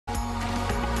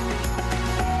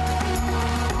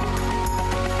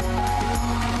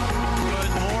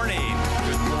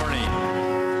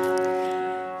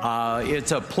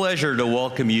It's a pleasure to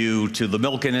welcome you to the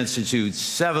Milken Institute's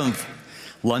 7th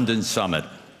London Summit.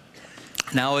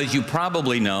 Now, as you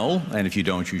probably know, and if you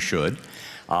don't, you should,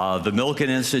 the Milken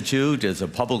Institute is a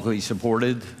publicly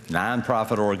supported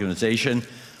nonprofit organization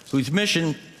whose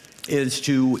mission is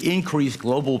to increase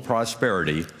global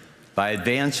prosperity by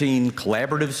advancing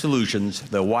collaborative solutions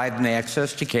that widen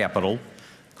access to capital,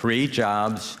 create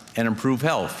jobs, and improve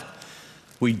health.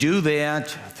 We do that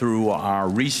through our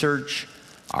research,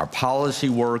 our policy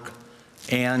work,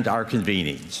 and our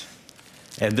convenings.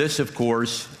 And this, of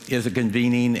course, is a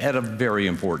convening at a very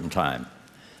important time.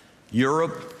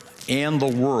 Europe and the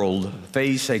world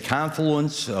face a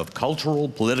confluence of cultural,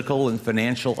 political, and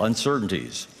financial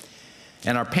uncertainties.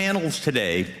 And our panels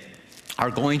today are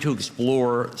going to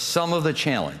explore some of the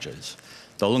challenges.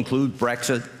 They'll include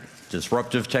Brexit,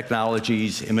 disruptive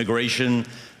technologies, immigration,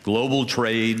 global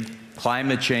trade,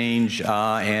 climate change,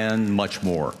 and much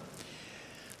more.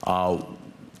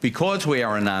 Because we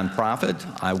are a nonprofit,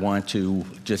 I want to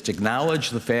just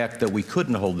acknowledge the fact that we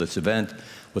couldn't hold this event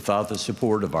without the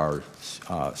support of our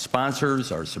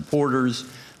sponsors, our supporters,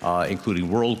 including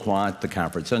WorldQuant, the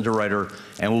conference underwriter,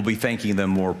 and we'll be thanking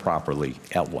them more properly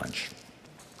at lunch.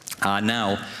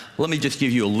 Now, let me just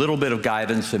give you a little bit of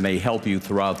guidance that may help you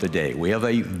throughout the day. We have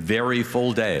a very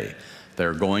full day. There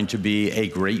are going to be a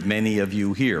great many of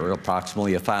you here,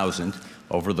 approximately 1,000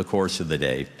 over the course of the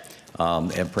day,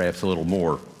 and perhaps a little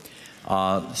more.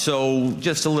 So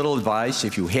just a little advice,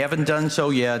 if you haven't done so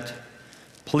yet,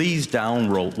 please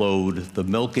download the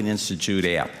Milken Institute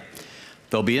app.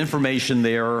 There'll be information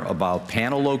there about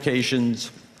panel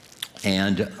locations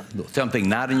and something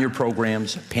not in your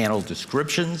programs, panel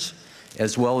descriptions,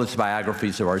 as well as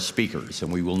biographies of our speakers.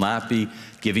 And we will not be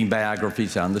giving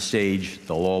biographies on the stage.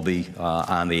 They'll all be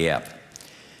on the app.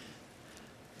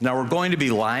 Now, we're going to be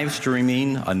live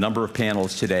streaming a number of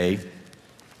panels today,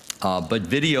 but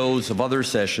videos of other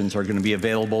sessions are going to be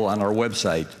available on our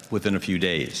website within a few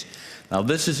days. Now,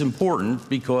 this is important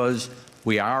because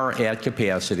we are at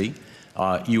capacity.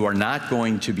 You are not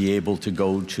going to be able to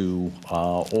go to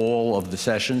all of the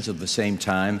sessions at the same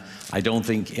time. I don't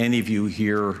think any of you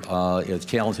here, as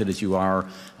talented as you are,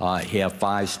 have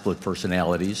 5 split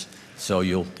personalities, so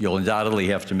you'll undoubtedly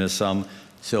have to miss some.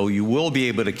 So you will be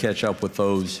able to catch up with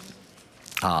those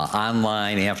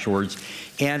online afterwards.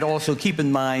 And also keep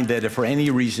in mind that if for any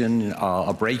reason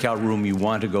a breakout room you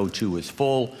want to go to is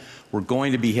full, we're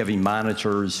going to be having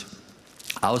monitors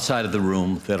outside of the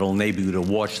room that'll enable you to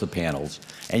watch the panels,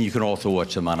 and you can also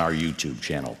watch them on our YouTube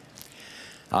channel.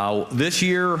 This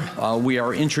year, we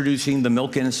are introducing the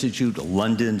Milken Institute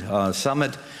London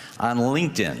Summit on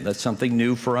LinkedIn. That's something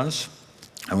new for us,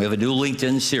 and we have a new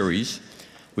LinkedIn series.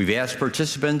 We've asked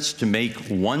participants to make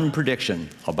one prediction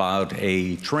about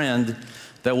a trend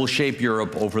that will shape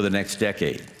Europe over the next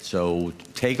decade. So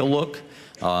take a look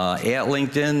at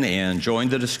LinkedIn and join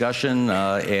the discussion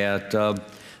at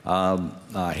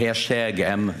hashtag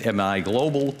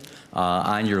MIGlobal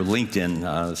on your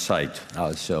LinkedIn site.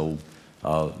 So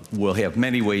we'll have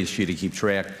many ways for you to keep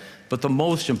track. But the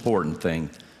most important thing,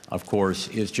 of course,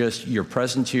 is just your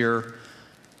presence here.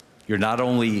 You're not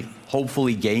only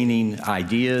hopefully gaining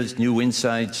ideas, new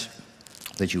insights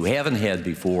that you haven't had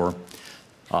before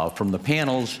from the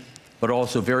panels, but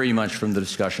also very much from the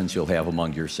discussions you'll have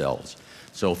among yourselves.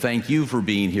 So thank you for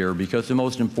being here, because the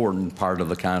most important part of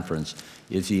the conference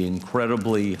is the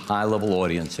incredibly high-level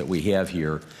audience that we have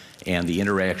here and the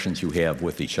interactions you have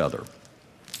with each other.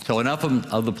 So enough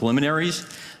of the preliminaries.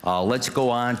 Let's go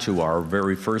on to our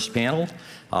very first panel,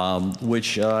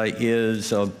 which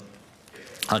is a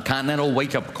Continental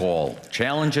wake-up call,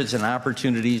 challenges and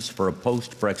opportunities for a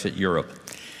post-Brexit Europe.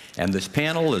 And this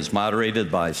panel is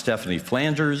moderated by Stephanie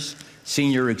Flanders,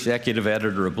 Senior Executive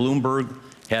Editor of Bloomberg,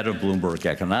 Head of Bloomberg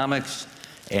Economics,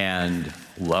 and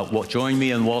join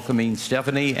me in welcoming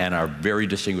Stephanie and our very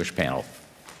distinguished panel.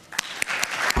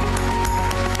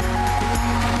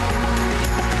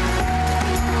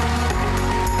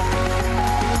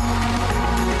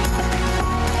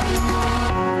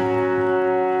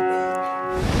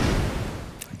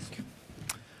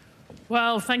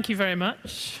 Well, thank you very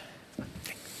much.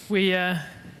 We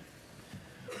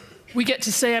get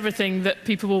to say everything that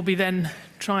people will be then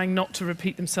trying not to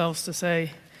repeat themselves to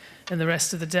say in the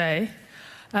rest of the day.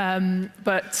 Very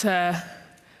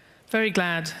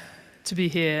glad to be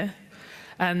here.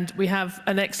 And we have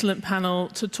an excellent panel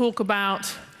to talk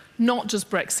about not just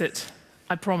Brexit,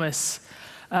 I promise.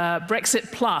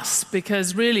 Brexit plus,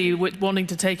 because really we're wanting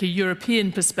to take a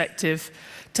European perspective,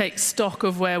 take stock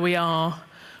of where we are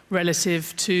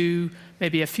relative to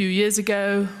maybe a few years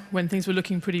ago when things were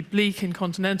looking pretty bleak in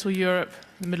continental Europe,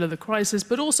 the middle of the crisis,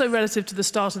 but also relative to the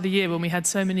start of the year when we had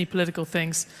so many political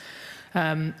things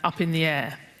up in the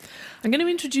air. I'm going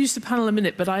to introduce the panel in a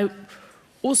minute, but I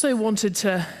also wanted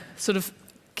to sort of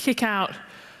kick out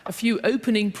a few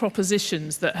opening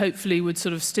propositions that hopefully would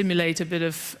sort of stimulate a bit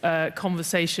of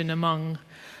conversation among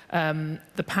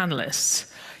the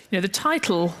panelists. You know, the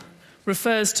title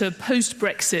refers to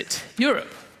post-Brexit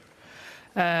Europe.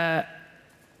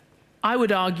 I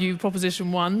would argue,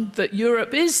 proposition one, that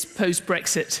Europe is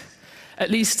post-Brexit,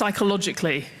 at least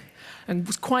psychologically, and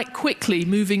was quite quickly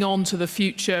moving on to the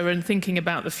future and thinking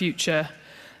about the future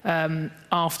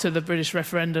after the British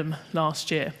referendum last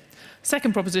year.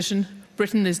 Second proposition,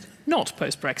 Britain is not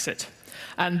post-Brexit.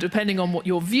 And depending on what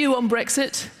your view on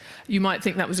Brexit, you might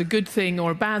think that was a good thing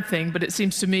or a bad thing, but it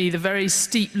seems to me the very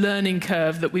steep learning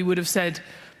curve that we would have said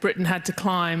Britain had to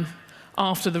climb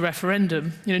after the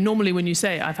referendum. You know, normally when you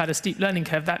say, I've had a steep learning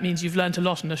curve, that means you've learned a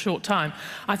lot in a short time.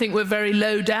 I think we're very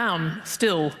low down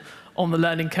still on the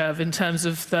learning curve in terms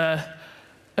of the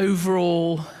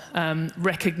overall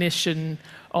recognition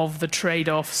of the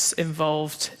trade-offs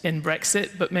involved in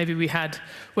Brexit, but maybe we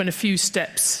went a few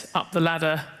steps up the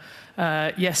ladder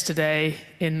yesterday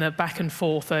in the back and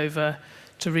forth over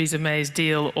Theresa May's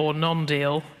deal or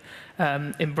non-deal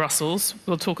in Brussels.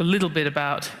 We'll talk a little bit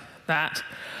about that.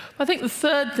 I think the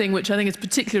third thing, which I think is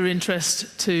particular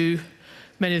interest to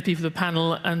many of the people on the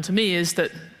panel and to me, is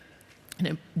that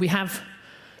we have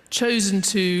chosen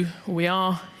to, or we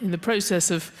are in the process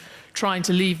of trying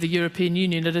to leave the European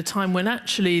Union at a time when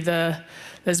actually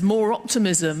there's more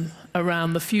optimism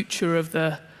around the future of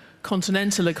the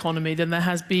continental economy than there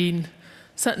has been,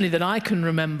 certainly that I can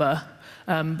remember,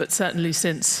 but certainly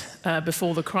since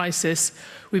before the crisis.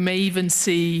 We may even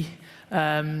see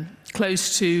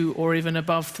close to or even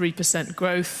above 3%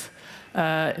 growth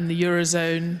in the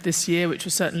Eurozone this year, which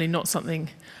was certainly not something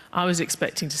I was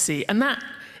expecting to see. And that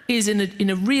is, in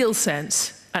a real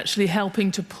sense, actually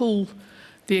helping to pull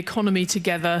the economy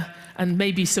together and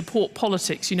maybe support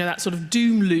politics, you know, that sort of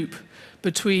doom loop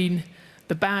between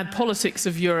the bad politics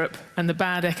of Europe and the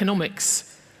bad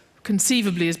economics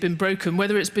conceivably has been broken.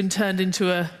 Whether it's been turned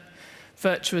into a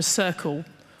virtuous circle,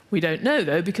 we don't know,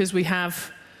 though, because we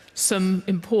have some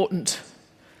important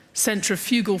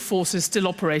centrifugal forces still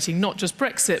operating, not just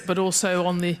Brexit, but also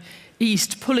on the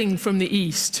east, pulling from the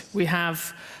east. We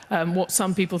have what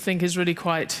some people think is really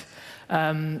quite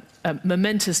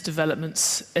momentous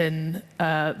developments in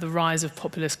the rise of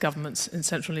populist governments in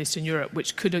Central and Eastern Europe,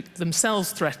 which could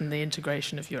themselves threaten the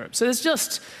integration of Europe. So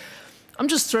I'm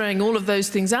just throwing all of those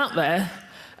things out there,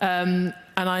 and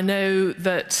I know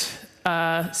that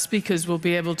speakers will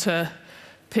be able to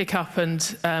pick up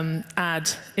and add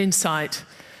insight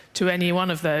to any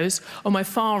one of those. On my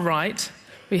far right,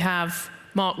 we have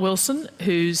Mark Wilson,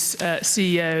 who's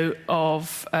CEO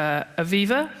of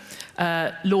Aviva,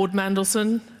 Lord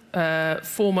Mandelson,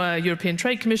 former European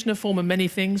Trade Commissioner, former many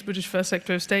things, British First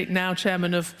Secretary of State, now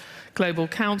Chairman of Global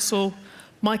Council,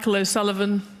 Michael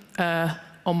O'Sullivan,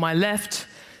 on my left,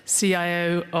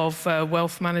 CIO of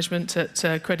Wealth Management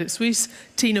at Credit Suisse,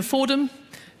 Tina Fordham,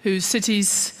 who's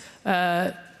Citi's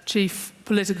Chief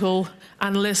Political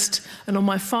Analyst, and on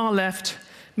my far left,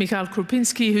 Michał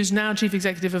Krupiński, who's now Chief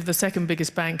Executive of the second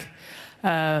biggest bank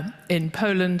in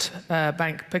Poland,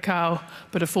 Bank Pekao,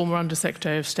 but a former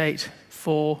Undersecretary of State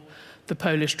for the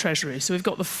Polish Treasury. So we've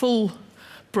got the full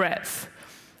breadth.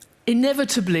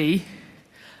 Inevitably,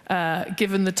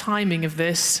 given the timing of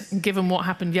this, and given what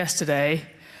happened yesterday,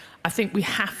 I think we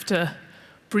have to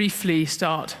briefly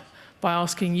start by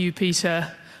asking you,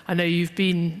 Peter. I know you've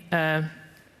been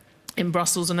in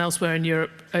Brussels and elsewhere in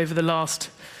Europe over the last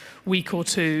week or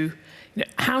two. You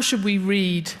know, how should we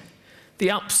read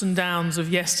the ups and downs of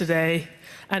yesterday,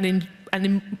 and in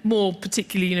more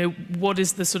particularly, you know, what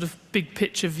is the sort of big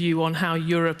picture view on how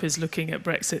Europe is looking at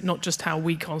Brexit, not just how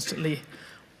we constantly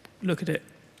look at it?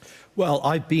 Well,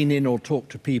 I've been in or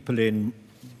talked to people in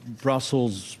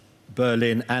Brussels,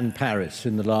 Berlin and Paris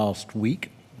in the last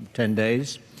week, 10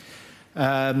 days,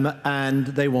 and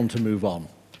they want to move on.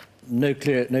 No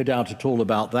doubt at all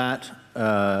about that.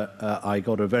 I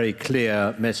got a very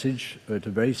clear message at a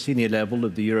very senior level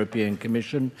of the European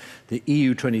Commission. The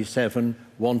EU27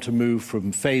 want to move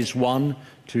from phase 1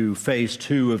 to phase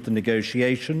 2 of the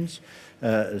negotiations.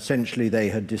 Essentially, they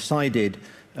had decided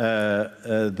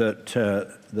that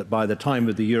by the time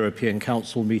of the European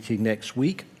Council meeting next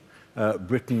week,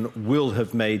 Britain will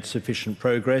have made sufficient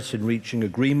progress in reaching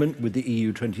agreement with the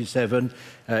EU27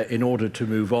 in order to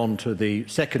move on to the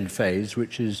second phase,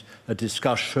 which is a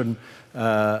discussion.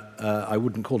 I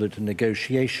wouldn't call it a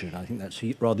negotiation. I think that's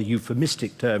a rather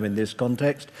euphemistic term in this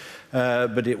context.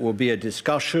 But it will be a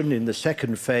discussion in the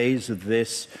second phase of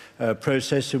this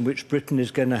process in which Britain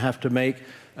is going to have to make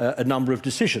a number of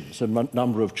decisions, a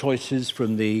number of choices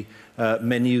from the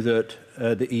menu that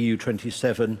the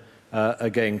EU27 are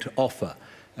going to offer.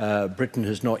 Britain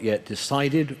has not yet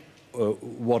decided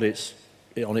on its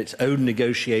own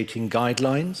negotiating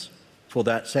guidelines for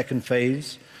that second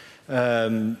phase.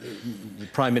 The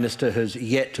Prime Minister has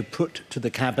yet to put to the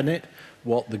Cabinet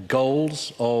what the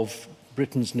goals of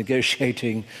Britain's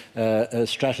negotiating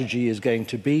strategy is going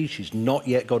to be. She's not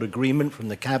yet got agreement from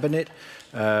the Cabinet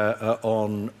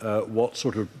on what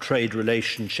sort of trade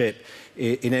relationship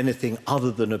in anything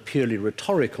other than a purely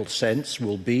rhetorical sense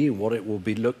will be, what it will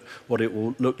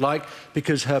look like,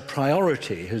 because her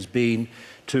priority has been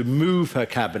to move her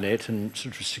Cabinet and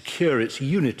sort of secure its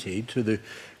unity to the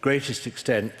greatest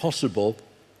extent possible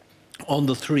on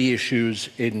the three issues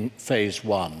in phase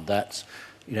one. That's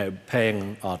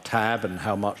paying our tab and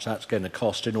how much that's going to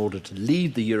cost in order to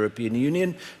leave the European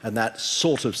Union, and that's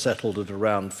sort of settled at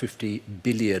around £50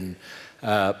 billion.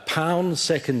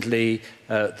 Secondly,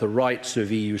 the rights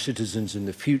of EU citizens in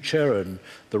the future and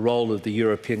the role of the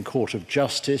European Court of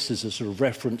Justice as a sort of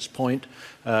reference point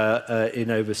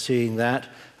in overseeing that.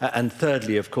 And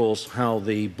thirdly, of course, how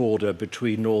the border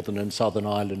between Northern and Southern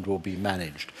Ireland will be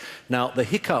managed. Now, the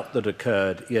hiccup that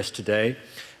occurred yesterday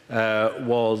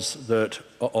was that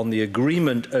on the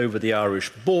agreement over the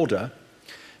Irish border,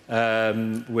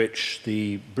 which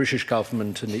the British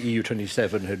government and the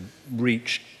EU27 had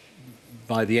reached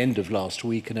by the end of last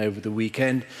week and over the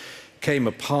weekend, came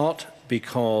apart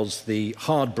because the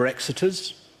hard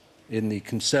Brexiters in the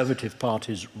Conservative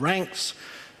Party's ranks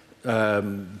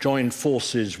joined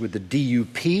forces with the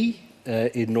DUP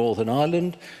in Northern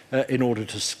Ireland in order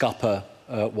to scupper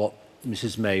what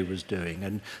Mrs May was doing.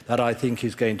 And that, I think,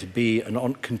 is going to be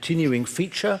a continuing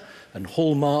feature and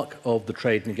hallmark of the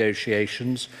trade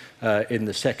negotiations in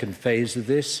the second phase of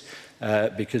this,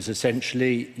 because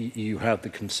essentially you have the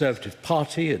Conservative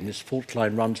Party, and this fault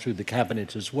line runs through the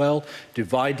Cabinet as well,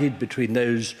 divided between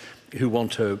those who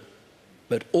want to,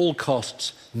 at all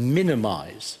costs,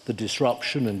 minimise the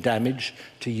disruption and damage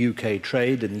to UK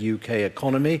trade and the UK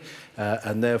economy,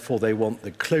 and therefore they want the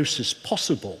closest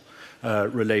possible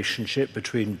relationship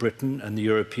between Britain and the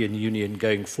European Union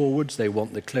going forwards. They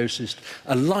want the closest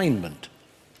alignment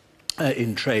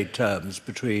in trade terms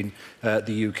between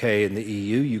the UK and the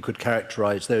EU. You could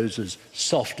characterise those as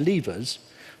soft levers,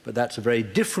 but that's a very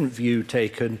different view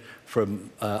taken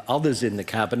from others in the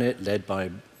Cabinet, led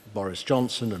by Boris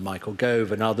Johnson and Michael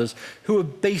Gove and others, who are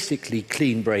basically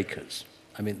clean breakers.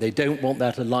 I mean, they don't want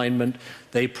that alignment.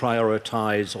 They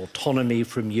prioritise autonomy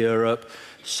from Europe,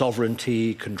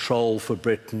 sovereignty, control for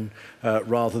Britain,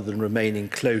 rather than remaining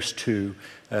close to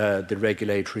the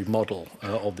regulatory model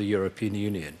of the European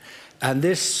Union. And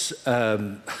this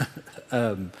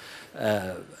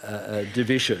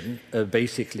division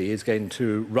basically is going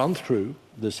to run through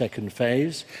the second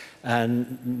phase,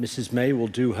 and Mrs May will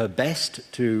do her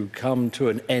best to come to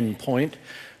an end point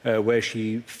where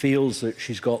she feels that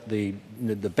she's got the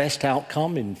best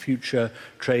outcome in future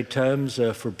trade terms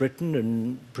for Britain,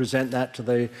 and present that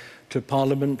to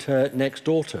Parliament next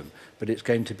autumn. But it's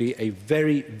going to be a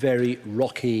very, very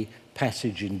rocky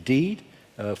passage indeed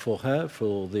for her,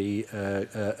 for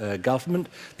the government.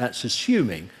 That's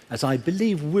assuming, as I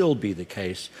believe will be the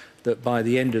case, that by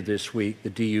the end of this week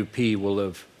the DUP will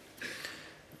have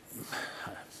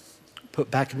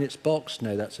put back in its box,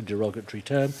 no, that's a derogatory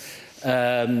term,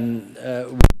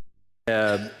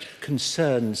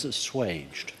 concerns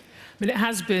assuaged. I mean, it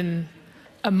has been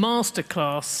a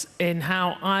masterclass in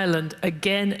how Ireland,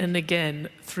 again and again,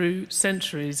 through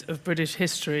centuries of British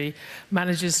history,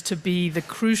 manages to be the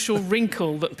crucial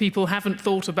wrinkle that people haven't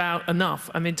thought about enough.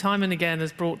 I mean, time and again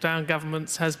has brought down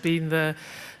governments, has been the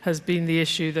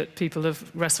issue that people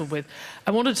have wrestled with.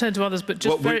 I want to turn to others, but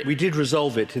just we did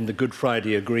resolve it in the Good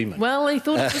Friday Agreement. Well, they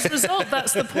thought it was resolved.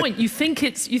 That's the point. You think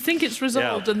it's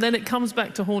resolved, yeah, and then it comes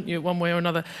back to haunt you one way or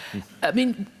another. I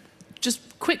mean,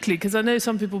 just quickly, because I know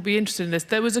some people will be interested in this,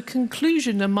 there was a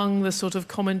conclusion among the sort of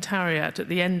commentariat at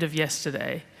the end of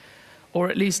yesterday, or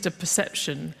at least a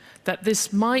perception, that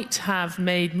this might have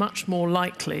made much more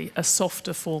likely a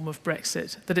softer form of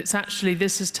Brexit, that it's actually,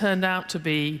 this has turned out to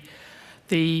be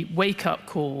the wake-up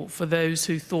call for those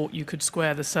who thought you could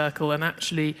square the circle, and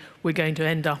actually we're going to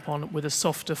end up with a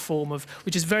softer form of,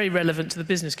 which is very relevant to the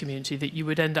business community, that you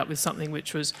would end up with something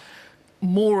which was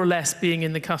more or less being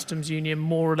in the customs union,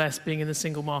 more or less being in the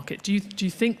single market. Do you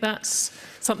think that's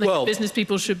something business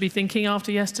people should be thinking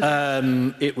after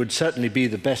yesterday? It would certainly be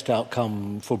the best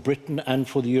outcome for Britain and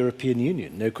for the European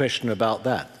Union, no question about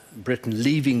that. Britain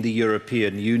leaving the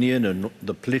European Union and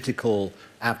the political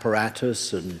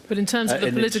apparatus and but in terms of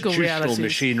the political institutional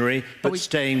machinery, but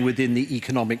staying within the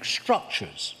economic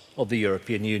structures of the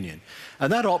European Union.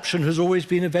 And that option has always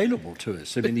been available to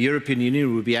us. I mean, the European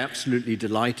Union would be absolutely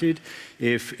delighted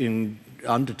if, in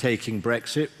undertaking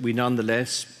Brexit, we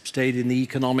nonetheless stayed in the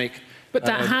economic But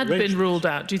that had been ruled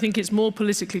out. Do you think it's more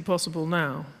politically possible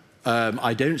now?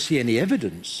 I don't see any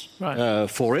evidence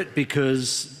for it,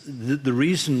 because the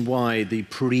reason why the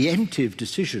preemptive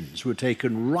decisions were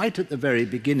taken right at the very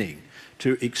beginning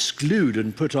to exclude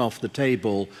and put off the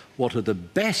table what are the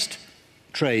best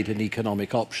trade and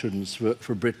economic options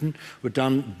for Britain were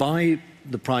done by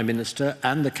the Prime Minister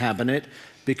and the Cabinet,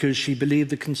 because she believed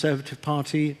the Conservative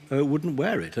Party wouldn't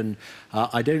wear it. And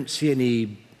I don't see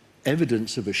any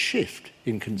evidence of a shift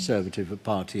in Conservative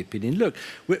Party opinion. Look,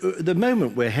 at the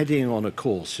moment we're heading on a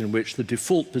course in which the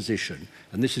default position,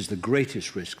 and this is the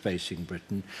greatest risk facing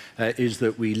Britain, is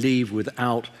that we leave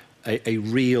without a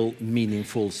real,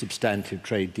 meaningful, substantive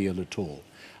trade deal at all.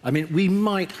 I mean, we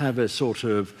might have a sort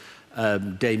of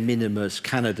de minimis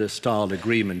Canada-style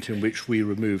agreement in which we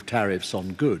remove tariffs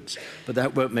on goods, but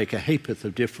that won't make a ha'porth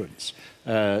of difference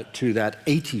to that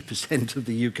 80% of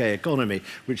the UK economy,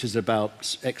 which is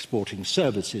about exporting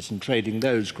services and trading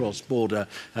those cross-border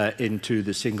into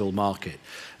the single market.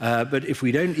 But if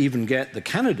we don't even get the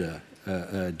Canada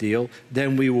deal,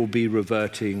 then we will be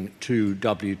reverting to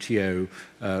WTO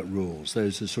rules.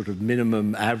 Those are sort of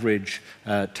minimum average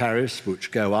tariffs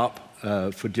which go up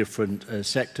for different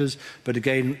sectors. But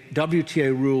again,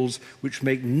 WTO rules which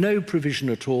make no provision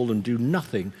at all and do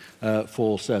nothing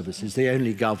for services. They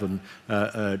only govern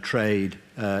trade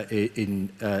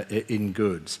in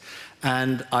goods.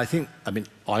 And I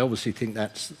obviously think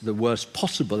that's the worst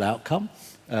possible outcome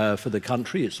for the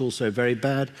country. It's also very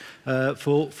bad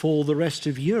for the rest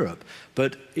of Europe.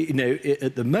 But, you know,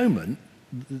 at the moment,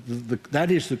 that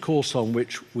is the course on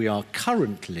which we are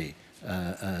currently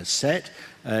set.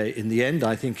 In the end,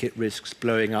 I think it risks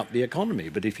blowing up the economy.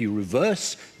 But if you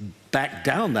reverse back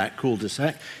down that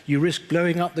cul-de-sac, you risk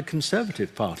blowing up the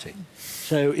Conservative Party.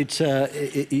 So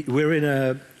we're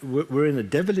in a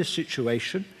devilish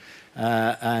situation,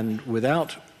 and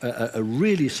without a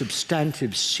really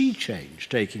substantive sea change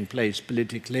taking place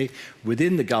politically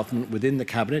within the government, within the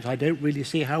cabinet, I don't really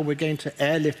see how we're going to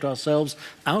airlift ourselves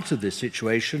out of this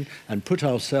situation and put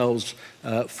ourselves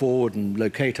forward and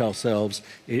locate ourselves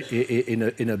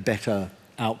in a better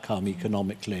outcome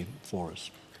economically for us.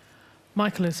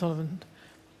 Michael O'Sullivan,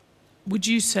 would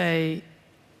you say,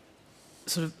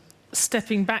 sort of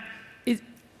stepping back,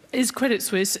 is Credit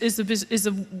Suisse, is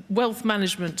the wealth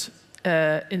management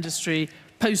industry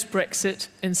post-Brexit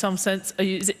in some sense? Are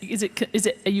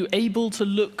you able to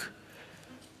look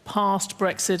past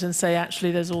Brexit and say,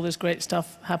 actually, there's all this great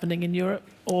stuff happening in Europe?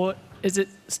 Or is it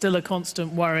still a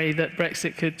constant worry that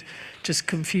Brexit could just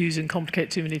confuse and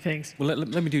complicate too many things? Well,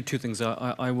 let me do two things.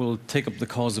 I will take up the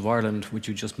cause of Ireland, which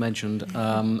you just mentioned.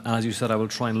 And as you said, I will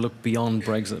try and look beyond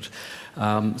Brexit.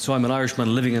 So I'm an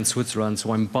Irishman living in Switzerland,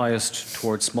 so I'm biased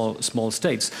towards small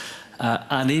states.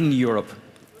 And in Europe,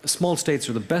 small states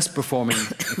are the best performing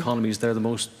economies. They're the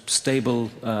most stable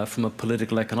from a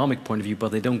political economic point of view,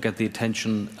 but they don't get the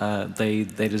attention they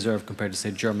deserve compared to,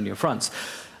 say, Germany or France.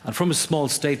 And from a small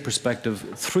state perspective,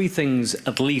 three things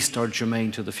at least are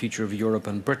germane to the future of Europe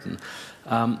and Britain.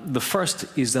 The first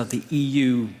is that the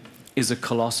EU is a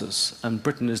colossus, and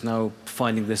Britain is now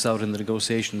finding this out in the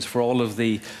negotiations. For all of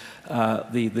the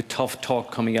tough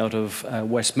talk coming out of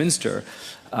Westminster,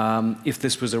 if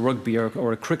this was a rugby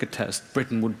or a cricket test,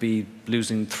 Britain would be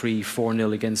losing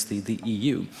 3-4-0 against the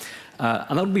EU.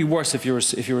 And that would be worse if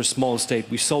you're a small state.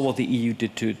 We saw what the EU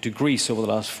did to Greece over the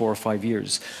last 4 or 5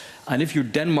 years. And if you're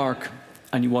Denmark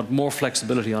and you want more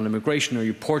flexibility on immigration, or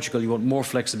you're Portugal, you want more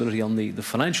flexibility on the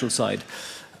financial side,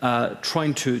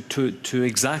 trying to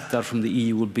exact that from the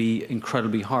EU would be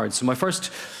incredibly hard. So my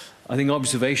first, I think,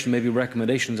 observation, maybe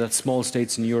recommendation, is that small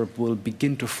states in Europe will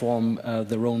begin to form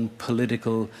their own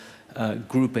political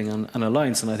grouping and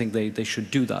alliance, and I think they should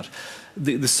do that.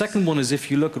 The second one is, if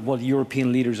you look at what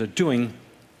European leaders are doing,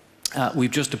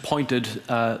 we've just appointed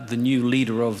the new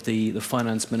leader of the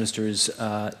finance ministers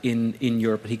in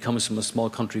Europe, and he comes from a small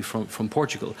country from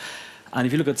Portugal. And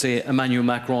if you look at, say, Emmanuel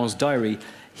Macron's diary,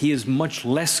 he is much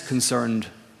less concerned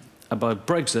about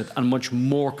Brexit and much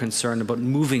more concerned about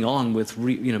moving on with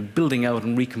building out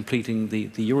and recompleting the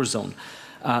Eurozone.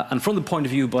 And from the point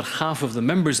of view about half of the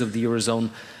members of the Eurozone,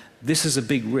 this is a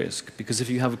big risk, because if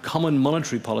you have a common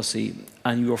monetary policy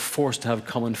and you are forced to have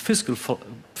common fiscal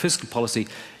policy,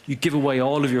 you give away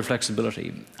all of your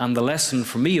flexibility. And the lesson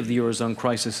for me of the Eurozone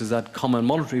crisis is that common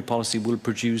monetary policy will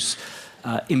produce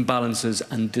imbalances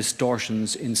and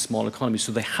distortions in small economies.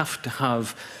 So they have to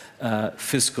have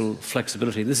fiscal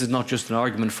flexibility. This is not just an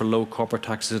argument for low corporate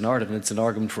taxes in Ireland, it's an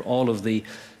argument for all of the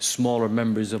smaller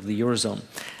members of the Eurozone.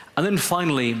 And then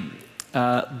finally,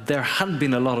 there hadn't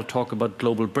been a lot of talk about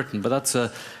global Britain, but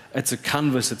it's a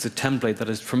canvas, it's a template that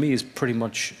is, for me, is pretty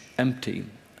much empty.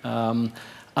 And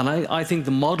I think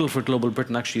the model for global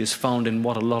Britain actually is found in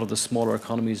what a lot of the smaller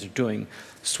economies are doing,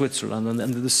 Switzerland.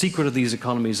 And the secret of these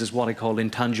economies is what I call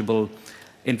intangible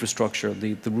infrastructure,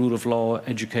 the rule of law,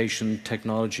 education,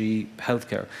 technology,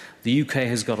 healthcare. The UK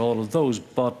has got all of those,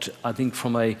 but I think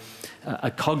from a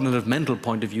cognitive mental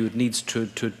point of view, it needs to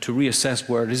reassess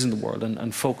where it is in the world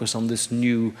and focus on this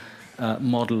new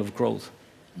model of growth.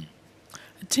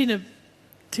 Tina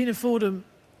Fordham,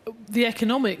 the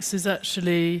economics is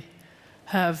actually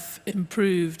have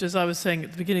improved. As I was saying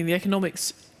at the beginning, the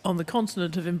economics on the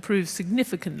continent have improved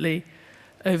significantly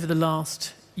over the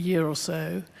last year or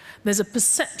so. There's a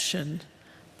perception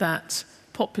that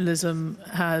populism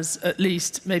has at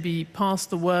least maybe passed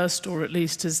the worst, or at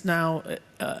least is now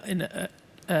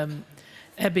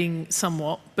ebbing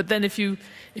somewhat. But then if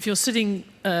you're sitting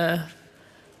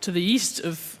to the east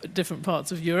of different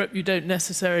parts of Europe, you don't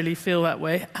necessarily feel that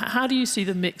way. How do you see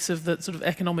the mix of the sort of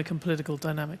economic and political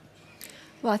dynamic?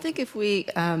 Well, I think if we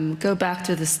go back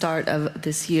to the start of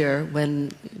this year,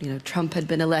 when Trump had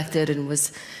been elected and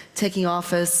was taking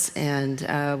office, and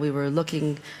we were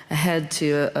looking ahead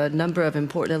to a number of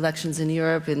important elections in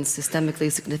Europe in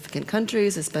systemically significant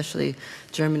countries, especially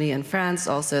Germany and France,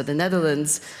 also the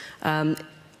Netherlands,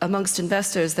 amongst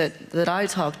investors that I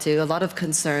talked to, a lot of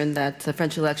concern that the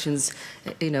French elections,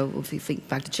 if you think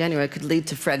back to January, could lead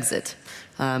to Brexit,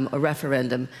 a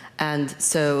referendum. And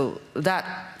so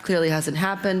that clearly hasn't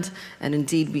happened, and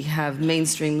indeed we have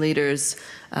mainstream leaders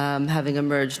having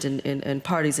emerged in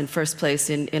parties in first place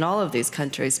in all of these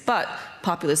countries. But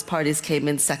populist parties came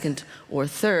in second or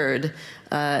third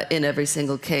in every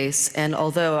single case. And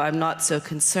although I'm not so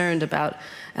concerned about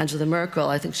Angela Merkel,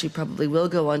 I think she probably will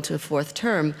go on to a fourth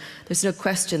term, there's no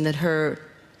question that her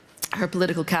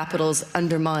political capital's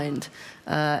undermined,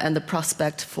 and the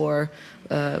prospect for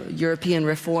European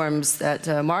reforms that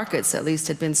markets, at least,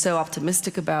 had been so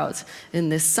optimistic about in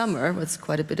this summer, with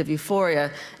quite a bit of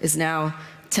euphoria, is now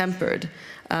tempered.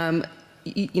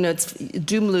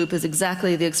 Doom loop is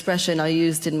exactly the expression I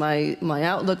used in my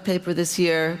Outlook paper this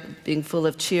year, being full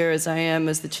of cheer as I am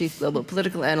as the chief global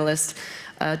political analyst.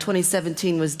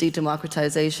 2017 was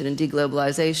de-democratization and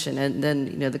deglobalization, and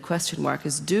then the question mark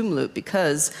is doom loop,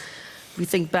 because we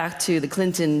think back to the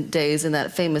Clinton days and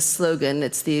that famous slogan,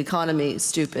 it's the economy,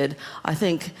 stupid. I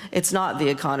think it's not the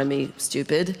economy,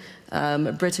 stupid.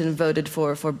 Britain voted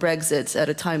for Brexit at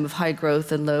a time of high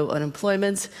growth and low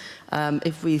unemployment.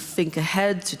 If we think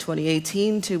ahead to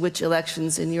 2018, to which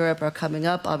elections in Europe are coming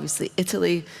up, obviously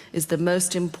Italy is the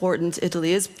most important.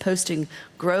 Italy is posting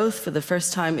growth for the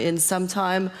first time in some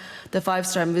time. The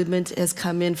five-star movement has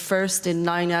come in first in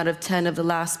 9 out of 10 of the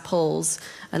last polls.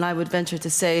 And I would venture to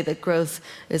say that growth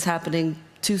is happening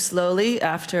too slowly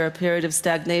after a period of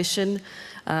stagnation.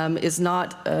 Is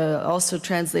not also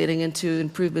translating into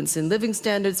improvements in living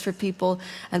standards for people.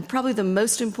 And probably the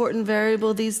most important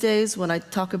variable these days, when I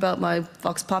talk about my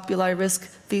Vox Populi risk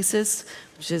thesis,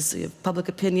 which is public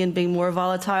opinion being more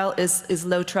volatile, is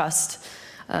low trust.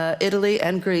 Italy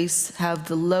and Greece have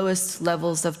the lowest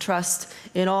levels of trust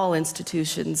in all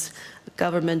institutions,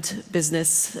 government,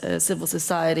 business, civil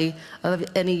society, of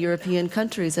any European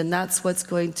countries. And that's what's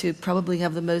going to probably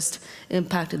have the most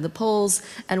impact in the polls,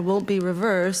 and won't be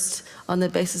reversed on the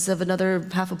basis of another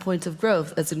half a point of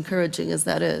growth, as encouraging as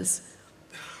that is.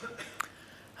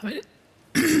 I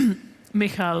mean,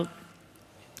 Michal,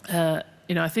 I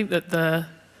think that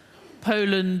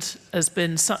Poland has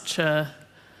been such a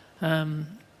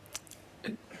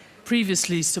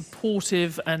previously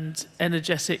supportive and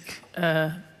energetic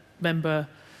member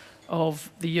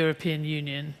of the European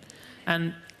Union.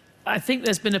 And I think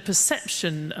there's been a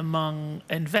perception among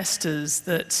investors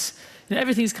that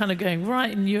everything's kind of going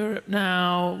right in Europe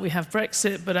now. We have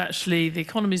Brexit, but actually the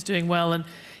economy's doing well. And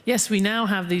yes, we now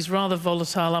have these rather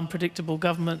volatile, unpredictable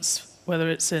governments, whether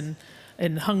it's in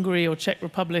Hungary or Czech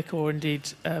Republic or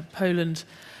indeed Poland.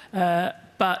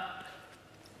 But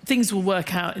things will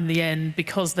work out in the end,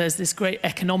 because there's this great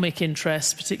economic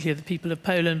interest, particularly of the people of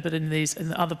Poland, but in the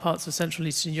other parts of Central and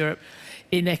Eastern Europe,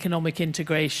 in economic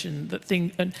integration.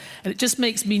 And it just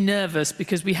makes me nervous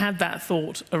because we had that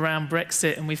thought around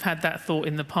Brexit, and we've had that thought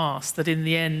in the past, that in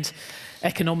the end,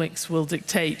 economics will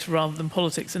dictate rather than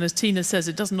politics. And as Tina says,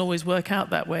 it doesn't always work out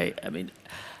that way. I mean,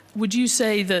 would you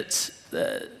say that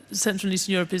Central and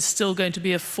Eastern Europe is still going to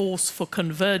be a force for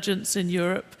convergence in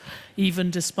Europe, even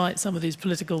despite some of these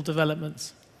political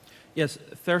developments? Yes,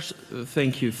 first,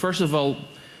 thank you. First of all,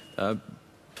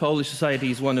 Polish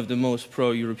society is one of the most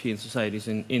pro-European societies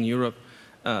in Europe.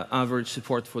 Average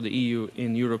support for the EU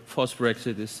in Europe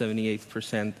post-Brexit is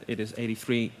 78%. It is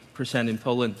 83% in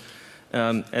Poland.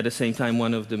 At the same time,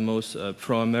 one of the most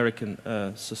pro-American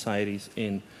societies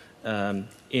in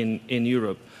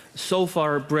Europe. So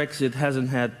far, Brexit hasn't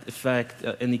had effect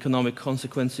and economic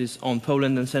consequences on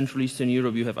Poland and Central Eastern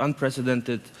Europe. You have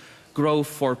unprecedented growth,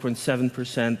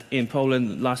 4.7% in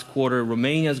Poland last quarter.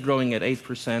 Romania is growing at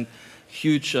 8%.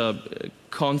 Huge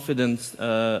confidence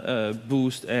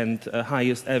boost and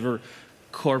highest ever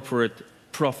corporate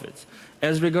profits.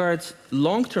 As regards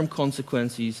long-term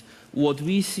consequences, what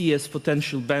we see as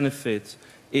potential benefits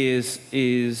is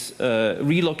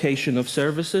relocation of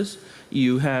services.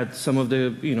 You had some of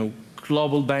the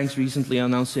global banks recently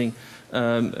announcing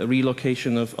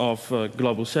relocation of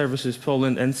global services.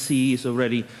 Poland and CE is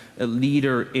already a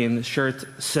leader in shared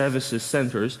services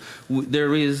centers.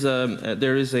 There is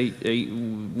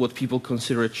what people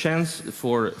consider a chance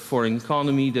for an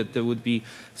economy, that there would be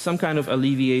some kind of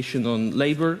alleviation on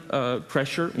labor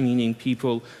pressure, meaning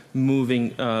people moving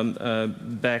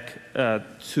back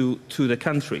to the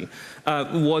country.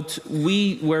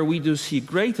 Where we do see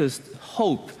greatest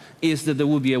hope is that there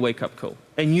will be a wake-up call,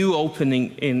 a new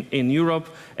opening in Europe,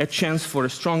 a chance for a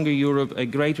stronger Europe, a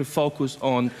greater focus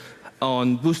on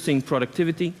boosting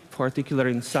productivity,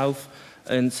 particularly in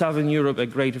Southern Europe, a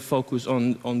greater focus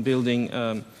on building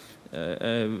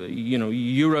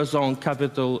Eurozone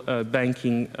capital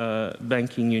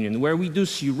banking union. Where we do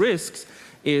see risks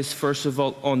is, first of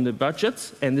all, on the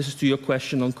budgets, and this is to your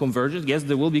question on convergence. Yes,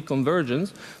 there will be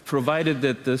convergence, provided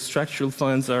that the structural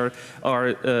funds are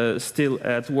still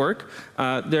at work.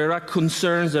 There are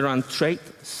concerns around trade.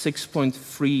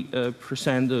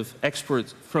 6.3% of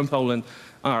exports from Poland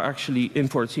are actually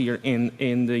imports here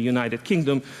in the United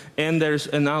Kingdom, and there's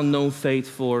an unknown fate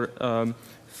for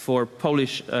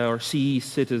Polish or CE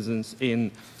citizens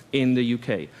in the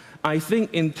UK. I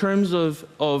think in terms of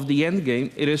the end game,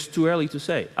 it is too early to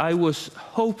say. I was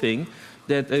hoping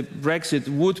that Brexit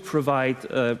would provide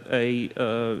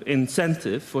an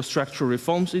incentive for structural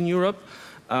reforms in Europe.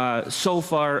 So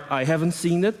far, I haven't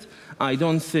seen it. I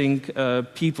don't think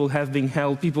people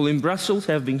in Brussels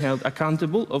have been held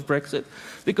accountable of Brexit,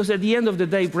 because at the end of the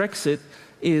day, Brexit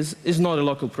is not a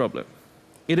local problem.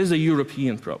 It is a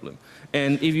European problem.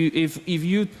 And if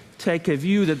you take a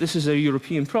view that this is a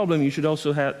European problem, you should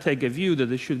also take a view that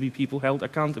there should be people held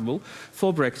accountable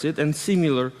for Brexit and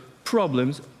similar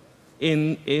problems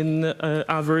in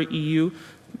other EU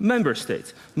member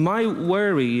states. My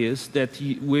worry is that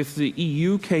with the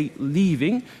UK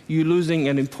leaving, you're losing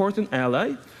an important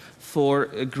ally for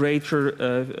a greater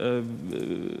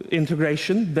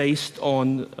integration based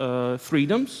on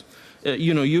freedoms.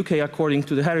 UK, according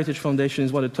to the Heritage Foundation,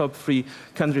 is one of the top 3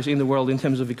 countries in the world in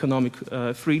terms of economic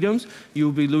freedoms.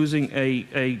 You'll be losing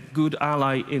a good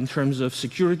ally in terms of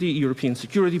security, European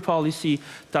security policy,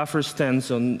 tougher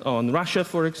stance on Russia,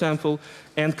 for example,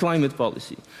 and climate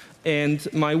policy. And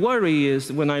my worry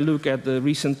is, when I look at the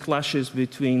recent clashes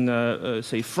between,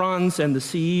 say, France and the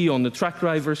CE on the truck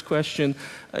drivers question,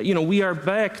 we are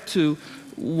back to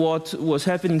what was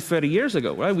happening 30 years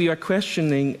ago, right? We are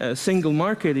questioning a single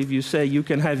market. If you say you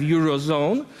can have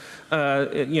Eurozone,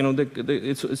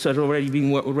 it's already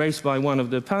been raised by one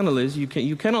of the panelists.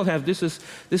 You cannot have this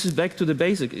is back to the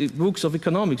basic books of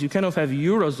economics. You cannot have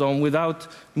Eurozone without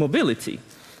mobility.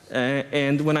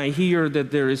 And when I hear that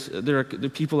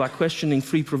the people are questioning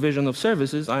free provision of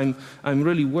services, I'm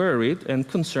really worried and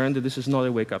concerned that this is not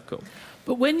a wake-up call.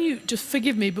 But when you, just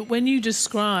forgive me, but when you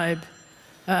describe,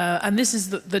 and this is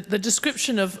the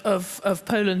description of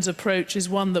Poland's approach is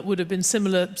one that would have been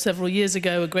similar several years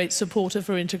ago, a great supporter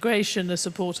for integration, a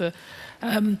supporter,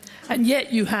 and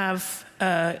yet you have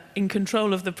in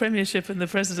control of the premiership and the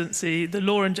presidency, the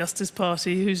Law and Justice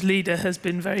Party, whose leader has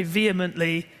been very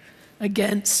vehemently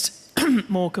against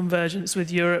more convergence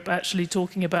with Europe, actually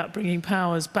talking about bringing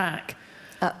powers back.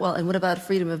 Well, and what about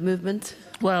freedom of movement?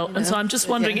 Well, and so I'm just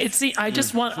wondering, yes.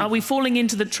 Are we falling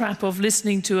into the trap of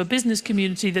listening to a business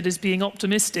community that is being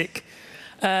optimistic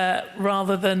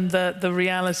rather than the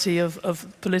reality of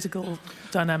political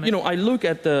dynamics? I look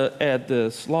at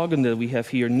the slogan that we have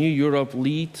here: New Europe,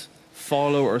 lead,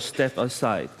 follow, or step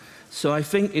aside. So I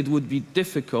think it would be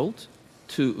difficult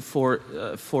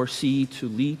for CE to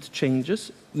lead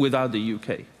changes without the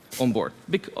UK on board,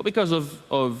 because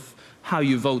of how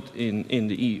you vote in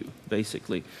the EU,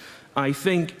 basically. I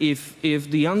think if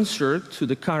the answer to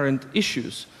the current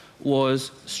issues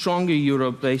was stronger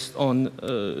Europe based on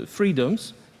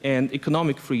freedoms and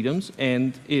economic freedoms,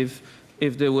 and if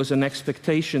there was an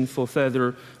expectation for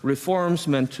further reforms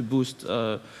meant to boost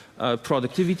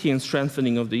productivity and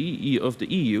strengthening of the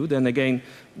EU, then again,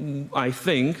 I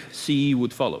think CE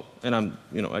would follow. And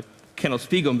I cannot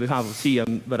speak on behalf of CE,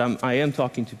 but I am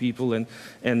talking to people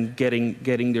and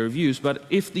getting their views. But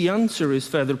if the answer is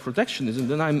further protectionism,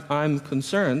 then I'm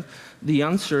concerned. The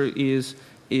answer is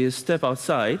step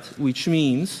outside, which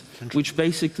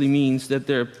basically means that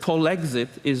their Polexit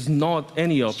is not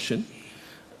any option.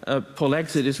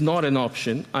 Polexit is not an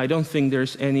option. I don't think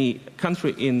there's any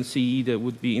country in CE that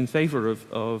would be in favor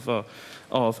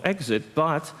of exit,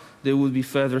 but there will be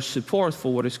further support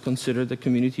for what is considered the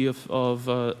community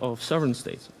of sovereign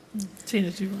states.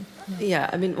 Tina, do you want? Yeah,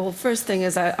 I mean, well, first thing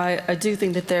is I do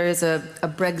think that there is a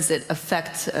Brexit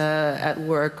effect at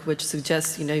work, which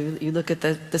suggests, you look at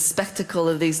the spectacle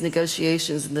of these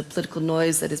negotiations and the political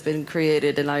noise that has been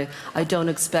created, and I don't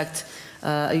expect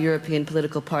a European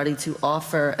political party to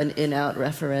offer an in-out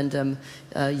referendum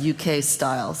UK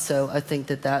style. So I think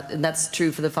and that's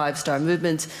true for the Five Star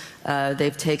Movement.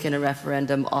 They've taken a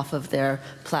referendum off of their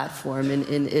platform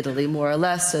in Italy, more or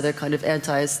less, so they're kind of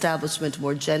anti-establishment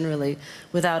more generally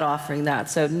without offering that.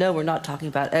 So no, we're not talking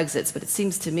about exits, but it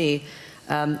seems to me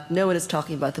no one is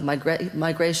talking about the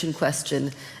migration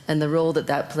question and the role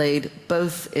that played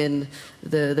both in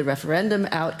the referendum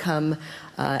outcome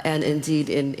and indeed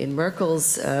in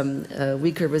Merkel's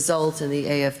weaker result and the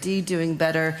AfD doing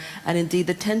better, and indeed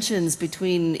the tensions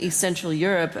between East Central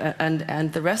Europe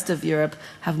and the rest of Europe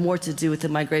have more to do with the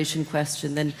migration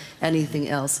question than anything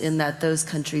else, in that those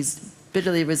countries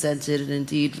bitterly resented and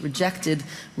indeed rejected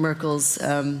Merkel's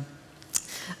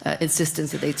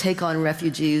insistence that they take on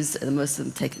refugees, and most of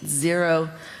them take zero.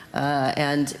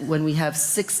 And when we have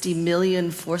 60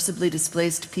 million forcibly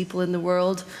displaced people in the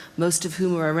world, most of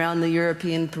whom are around the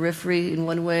European periphery in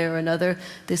one way or another,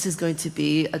 this is going to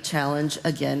be a challenge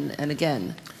again and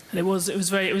again. And it was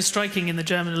striking in the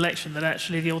German election that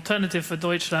actually the alternative for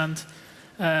Deutschland,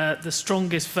 the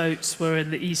strongest votes were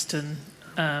in the eastern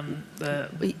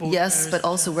yes, but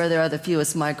also where there are the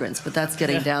fewest migrants, but that's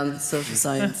getting down social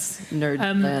science nerd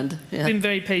land. Yeah. Been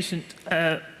very patient,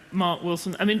 Mark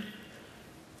Wilson. I mean,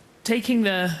 taking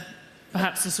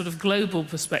perhaps the sort of global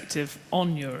perspective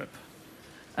on Europe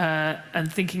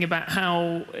and thinking about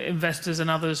how investors and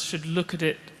others should look at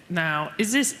it now,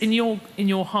 is this in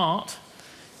your heart?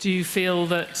 Do you feel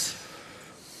that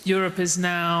Europe is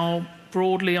now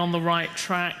broadly on the right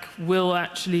track, will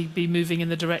actually be moving in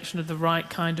the direction of the right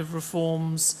kind of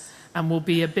reforms, and will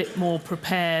be a bit more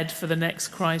prepared for the next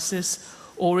crisis?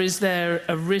 Or is there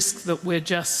a risk that we're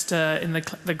just, in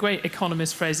the great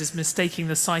economist phrase, is mistaking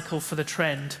the cycle for the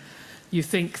trend? You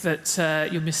think that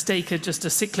you mistake just a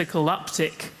cyclical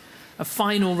uptick, a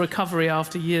final recovery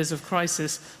after years of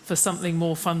crisis, for something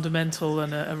more fundamental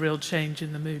and a real change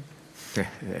in the mood? Yeah,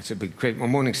 that's a big question. Well,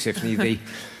 morning, Stephanie.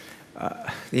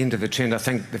 The end of the trend, I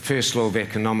think the first law of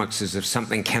economics is if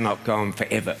something cannot go on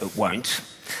forever, it won't.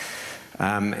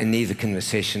 And neither can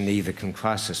recession, neither can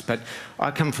crisis. But I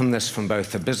come from this from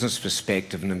both a business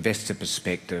perspective, an investor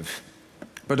perspective,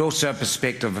 but also a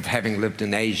perspective of having lived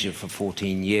in Asia for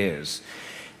 14 years.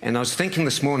 And I was thinking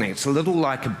this morning, it's a little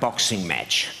like a boxing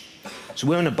match. So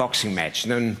we're in a boxing match,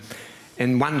 and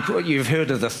in one, you've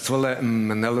heard of the Thriller in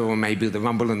Manila, or maybe the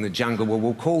Rumble in the Jungle. Well,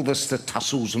 we'll call this the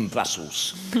Tussles in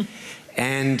Brussels.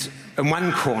 And in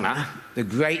one corner, the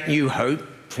great new hope,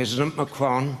 President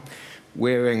Macron,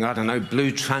 wearing, I don't know,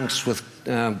 blue trunks with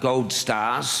gold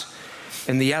stars.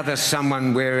 In the other,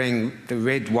 someone wearing the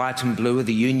red, white and blue of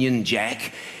the Union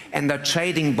Jack. And they're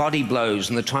trading body blows,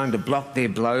 and they're trying to block their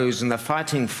blows, and they're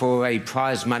fighting for a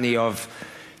prize money of,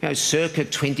 circa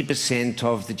 20%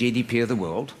 of the GDP of the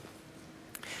world.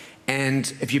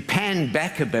 And if you pan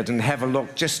back a bit and have a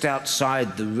look just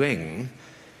outside the ring,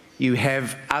 you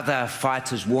have other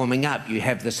fighters warming up. You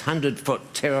have this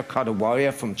 100-foot terracotta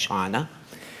warrior from China.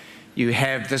 You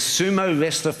have the sumo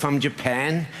wrestler from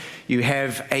Japan. You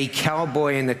have a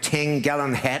cowboy in a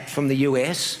 10-gallon hat from the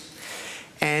US.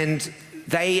 And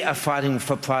they are fighting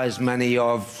for prize money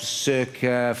of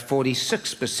circa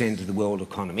 46% of the world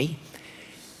economy.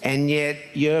 And yet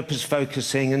Europe is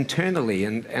focusing internally.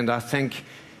 And I think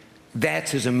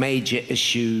that is a major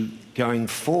issue going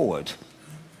forward.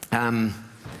 Even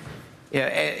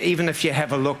if you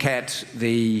have a look at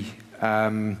the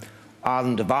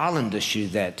island of Ireland issue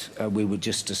that we were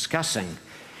just discussing.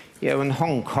 You know, in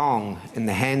Hong Kong, in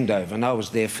the handover, and I was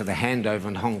there for the handover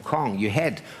in Hong Kong, you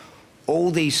had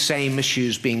all these same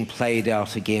issues being played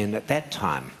out again at that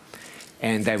time.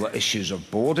 And they were issues of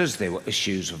borders, they were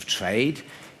issues of trade,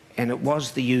 and it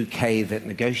was the UK that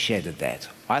negotiated that.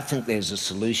 I think there's a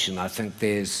solution. I think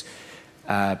there's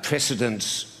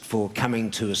precedents for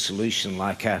coming to a solution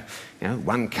like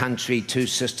one country, two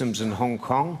systems in Hong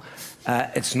Kong.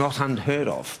 It's not unheard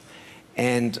of.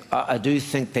 And I do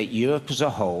think that Europe as a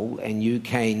whole and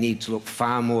UK need to look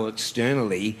far more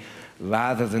externally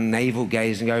rather than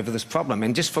navel-gazing over this problem.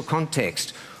 And just for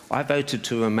context, I voted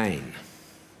to remain.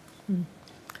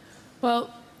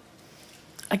 Well,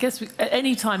 I guess at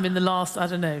any time in the last, I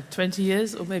don't know, 20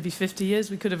 years or maybe 50 years,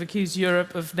 we could have accused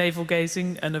Europe of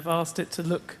navel-gazing and have asked it to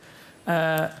look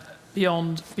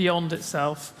beyond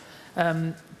itself.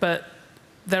 But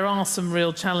there are some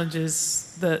real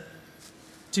challenges that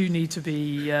do need to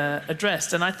be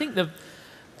addressed. And I think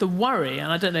the worry,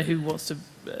 and I don't know who wants to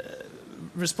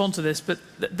respond to this, but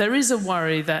there is a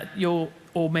worry that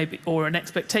or an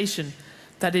expectation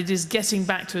that it is getting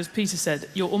back to, as Peter said,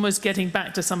 you're almost getting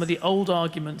back to some of the old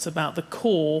arguments about the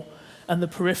core and the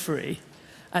periphery.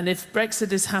 And if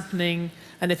Brexit is happening,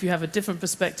 and if you have a different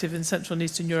perspective in Central and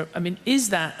Eastern Europe, I mean, is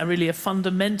that really a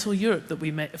fundamental Europe that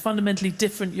a fundamentally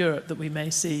different Europe that we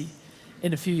may see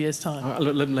in a few years' time?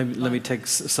 Let me take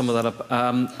some of that up.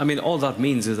 I mean, all that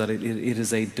means is that it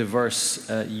is a diverse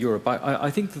Europe.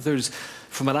 I think that there's,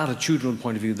 from an attitudinal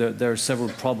point of view, there are several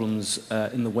problems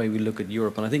in the way we look at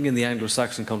Europe. And I think in the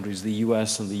Anglo-Saxon countries, the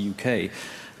US and the UK,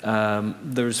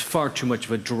 there's far too much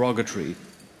of a derogatory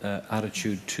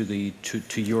attitude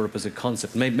to Europe as a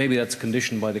concept. Maybe that's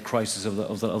conditioned by the crisis of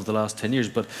the last 10 years,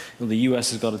 but the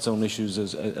US has got its own issues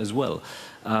as well.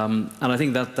 And I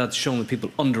think that's shown that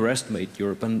people underestimate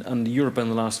Europe, and Europe in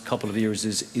the last couple of years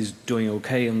is doing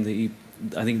okay, and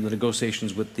I think the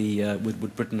negotiations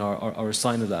with Britain are a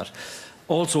sign of that.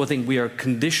 Also, I think we are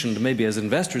conditioned, maybe as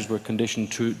investors, we're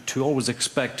conditioned to always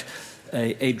expect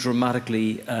a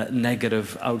dramatically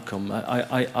negative outcome.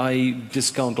 I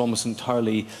discount almost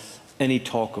entirely any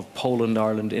talk of Poland,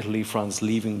 Ireland, Italy, France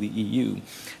leaving the EU.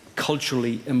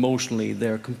 Culturally, emotionally,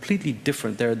 they're completely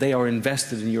different. They are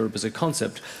invested in Europe as a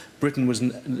concept.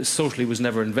 Britain socially was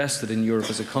never invested in Europe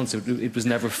as a concept. It was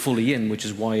never fully in, which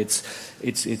is why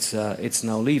it's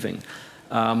now leaving.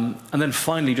 And then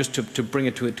finally, just to bring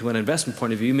it to an investment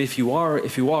point of view, if you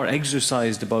are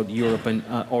exercised about Europe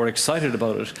or excited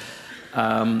about it,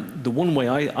 the one way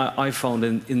I found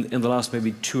in the last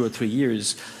maybe 2 or 3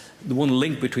 years, the one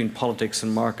link between politics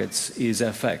and markets is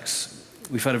FX.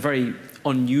 We've had a very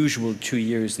unusual 2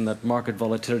 years in that market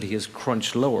volatility has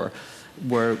crunched lower,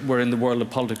 where in the world of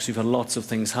politics you've had lots of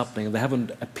things happening, and they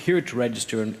haven't appeared to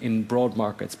register in broad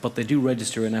markets, but they do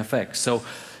register in FX. So,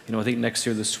 I think next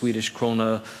year the Swedish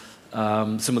krona,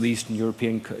 some of the Eastern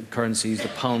European currencies, the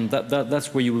pound,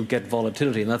 that's where you will get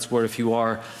volatility, and that's where, if you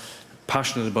are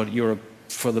passionate about Europe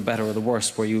for the better or the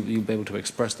worse, where you'll be able to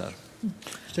express that.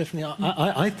 Stephanie,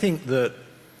 I think that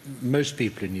most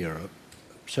people in Europe,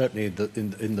 certainly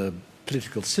in the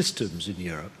political systems in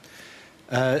Europe,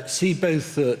 see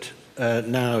both that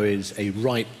now is a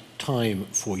ripe time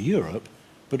for Europe,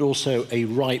 but also a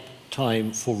ripe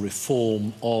time for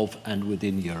reform of and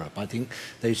within Europe. I think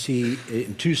they see it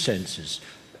in two senses.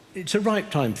 It's a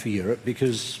ripe time for Europe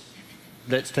because,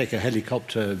 let's take a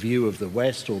helicopter view of the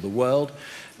West or the world.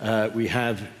 We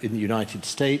have in the United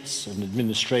States an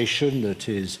administration that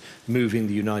is moving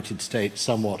the United States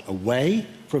somewhat away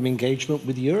from engagement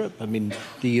with Europe. I mean,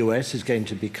 the US is going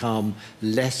to become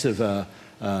less of a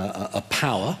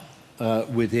power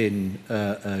within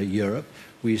Europe.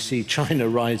 We see China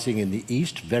rising in the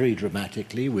East very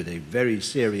dramatically with a very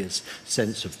serious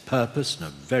sense of purpose and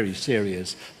a very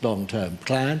serious long-term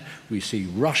plan. We see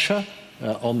Russia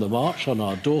on the march, on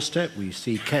our doorstep. We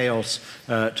see chaos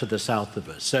to the south of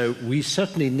us. So we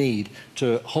certainly need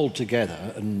to hold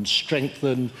together and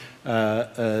strengthen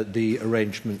the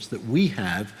arrangements that we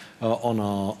have on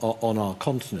our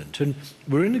continent. And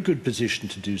we're in a good position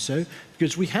to do so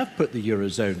because we have put the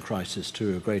Eurozone crisis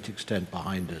to a great extent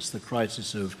behind us. The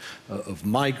crisis of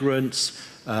migrants,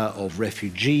 of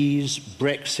refugees,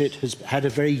 Brexit has had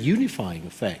a very unifying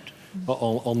effect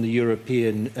on the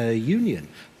European Union.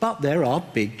 But there are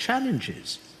big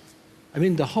challenges. I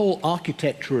mean, the whole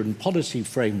architecture and policy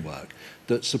framework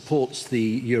that supports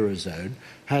the Eurozone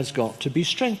has got to be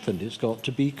strengthened. It's got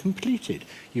to be completed.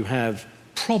 You have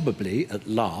probably, at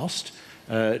last,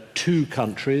 two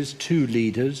countries, two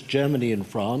leaders, Germany and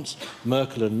France,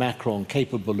 Merkel and Macron,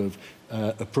 capable of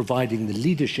providing the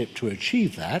leadership to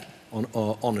achieve that.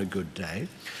 on a good day.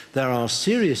 There are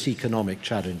serious economic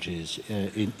challenges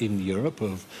in Europe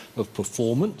of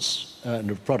performance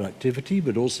and of productivity,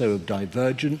 but also of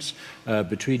divergence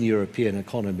between European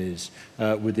economies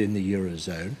within the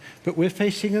Eurozone. But we're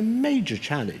facing a major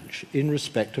challenge in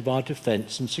respect of our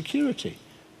defence and security,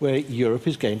 where Europe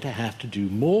is going to have to do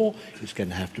more, it's going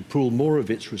to have to pool more of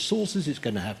its resources, it's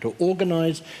going to have to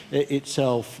organise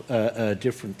itself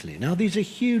differently. Now, these are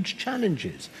huge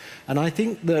challenges, and I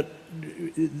think that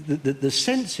the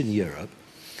sense in Europe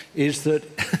is that,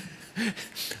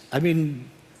 I mean,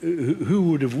 who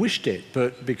would have wished it,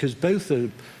 but because both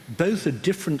are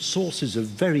different sources of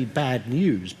very bad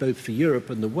news, both for Europe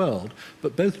and the world,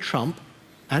 but both Trump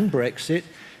and Brexit,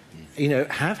 you know,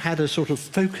 have had a sort of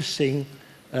focusing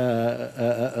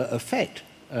effect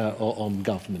on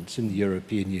governments in the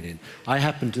European Union. I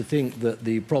happen to think that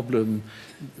the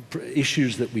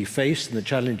issues that we face and the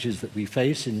challenges that we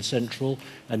face in Central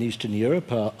and Eastern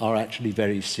Europe are actually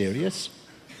very serious.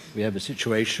 We have a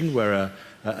situation where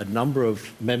a number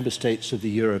of member states of the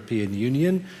European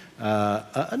Union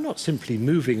are not simply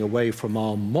moving away from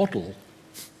our model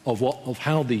of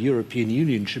how the European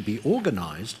Union should be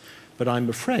organised, but I'm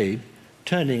afraid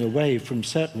turning away from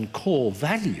certain core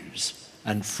values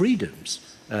and freedoms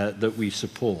that we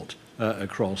support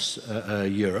across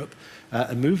Europe,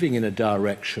 and moving in a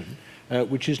direction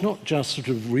which is not just sort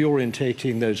of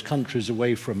reorientating those countries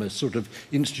away from a sort of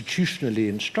institutionally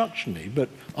and structurally, but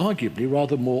arguably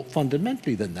rather more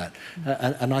fundamentally than that.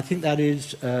 And I think that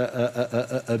is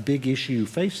a big issue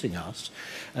facing us,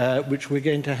 which we're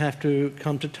going to have to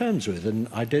come to terms with. And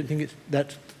I don't think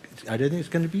it's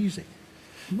going to be easy.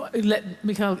 Let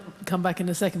Mikhail come back in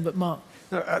a second, but Mark.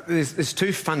 There's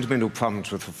two fundamental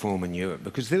problems with reform in Europe,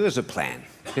 because there is a plan.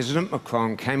 President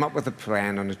Macron came up with a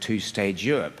plan on a two-stage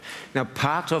Europe. Now,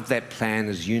 part of that plan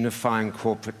is unifying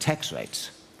corporate tax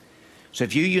rates. So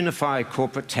if you unify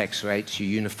corporate tax rates, you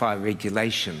unify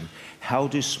regulation, how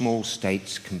do small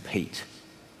states compete?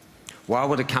 Why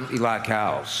would a company like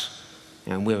ours,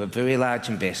 and we're a very large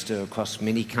investor across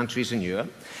many countries in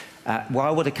Europe, why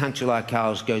would a country like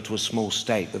ours go to a small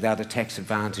state without a tax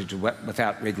advantage,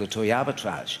 without regulatory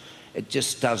arbitrage? It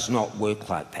just does not work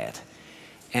like that.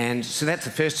 And so that's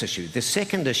the first issue. The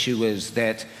second issue is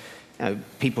that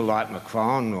people like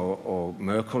Macron or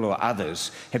Merkel or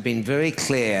others have been very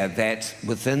clear that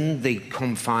within the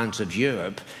confines of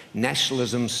Europe,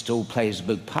 nationalism still plays a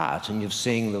big part. And you're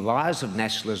seeing the rise of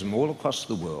nationalism all across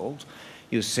the world.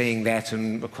 You're seeing that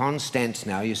in Macron's stance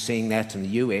now, you're seeing that in the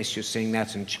US, you're seeing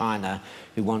that in China,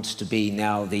 who wants to be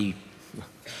now the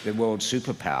world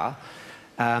superpower.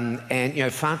 And, you know,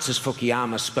 Francis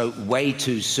Fukuyama spoke way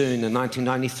too soon in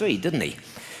 1993, didn't he?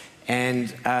 And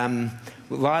the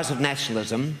rise of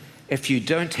nationalism, if you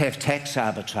don't have tax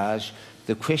arbitrage,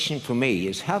 the question for me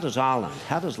is, how does Ireland,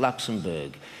 how does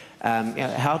Luxembourg, you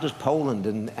know, how does Poland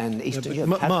and Eastern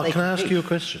Europe... Mark, can I ask you a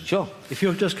question? Sure. If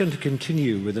you're just going to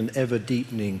continue with an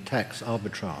ever-deepening tax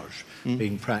arbitrage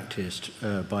being practiced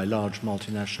by large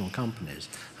multinational companies,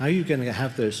 how are you going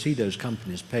to see those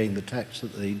companies paying the tax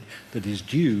that is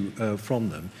due from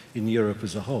them in Europe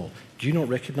as a whole? Do you not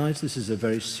recognise this is a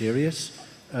very serious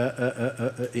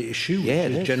issue, which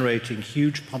is generating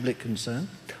huge public concern?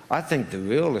 I think the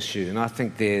real issue, and I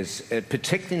think there's,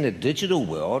 particularly in the digital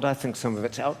world, I think some of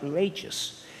it's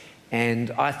outrageous.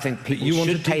 And I think people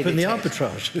should pay the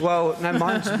arbitrage. Well, no,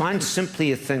 mine's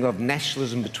simply a thing of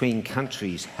nationalism between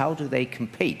countries. How do they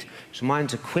compete? So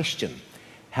mine's a question.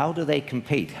 How do they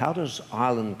compete? How does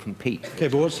Ireland compete? Okay,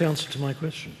 but what's the answer to my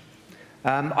question?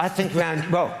 I think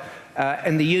around, well,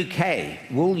 in the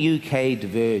UK, will UK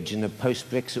diverge in a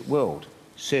post-Brexit world?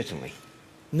 Certainly.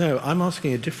 No, I'm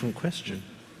asking a different question.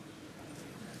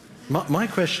 My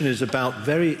question is about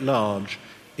very large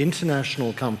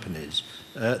international companies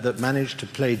that manage to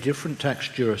play different tax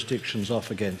jurisdictions off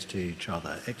against each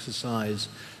other, exercise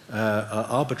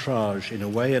arbitrage in a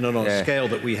way and on a scale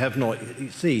that we have not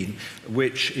seen,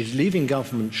 which is leaving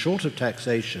government short of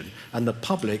taxation and the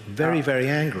public very, very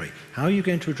angry. How are you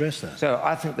going to address that? So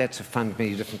I think that's a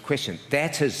fundamentally different question.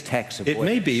 That is tax avoidance. It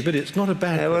may be, but it's not a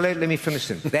bad question. Well, let me finish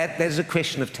this. That is a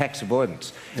question of tax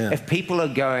avoidance. Yeah. If people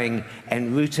are going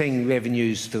and routing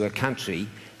revenues through a country,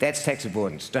 that's tax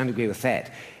avoidance. Don't agree with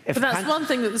that. But that's one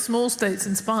thing that the small states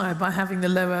inspire by having the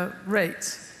lower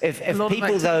rates. If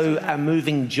people, though, are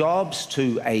moving jobs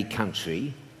to a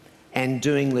country and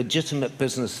doing legitimate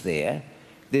business there,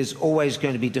 there's always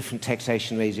going to be different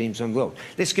taxation regimes in the world.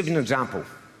 Let's give you an example.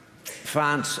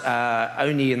 France,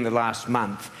 only in the last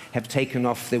month, have taken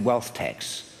off their wealth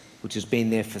tax, which has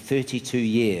been there for 32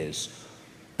 years.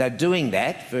 They're doing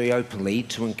that very openly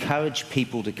to encourage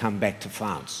people to come back to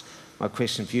France. my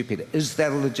question for you, Peter, is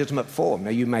that a legitimate form?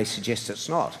 Now, you may suggest it's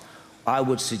not. I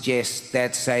would suggest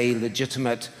that's a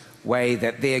legitimate way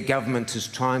that their government is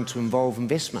trying to involve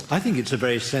investment. I think it's a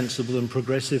very sensible and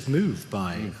progressive move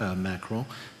by Macron,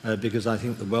 because I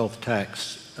think the wealth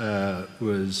tax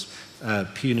was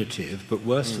punitive, but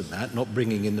worse than that, not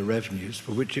bringing in the revenues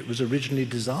for which it was originally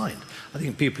designed. I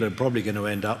think people are probably going to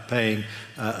end up paying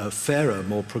a fairer,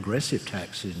 more progressive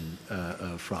tax in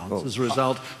France as a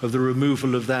result of the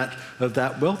removal of that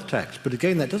wealth tax. But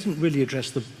again, that doesn't really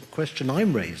address the question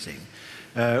I'm raising,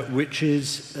 which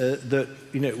is that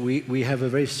we have a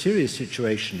very serious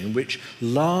situation in which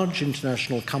large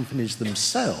international companies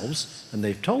themselves, and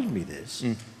they've told me this,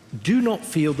 do not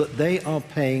feel that they are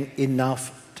paying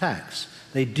enough tax.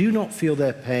 They do not feel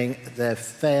they're paying their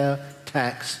fair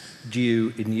tax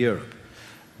due in Europe.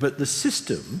 But the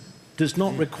system does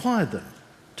not require them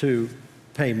to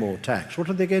pay more tax. What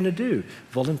are they going to do?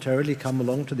 Voluntarily come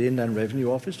along to the Inland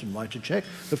Revenue Office and write a check?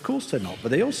 Of course they're not. But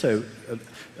they also,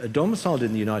 domiciled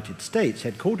in the United States,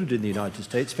 headquartered in the United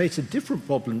States, face a different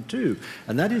problem too.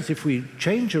 And that is if we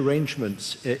change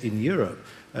arrangements in Europe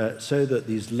so that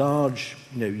these large,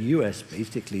 US,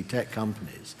 basically, tech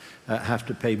companies have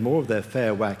to pay more of their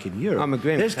fair whack in Europe,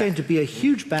 there's going to be a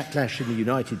huge backlash in the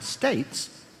United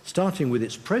States, starting with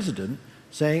its president,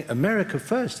 saying, America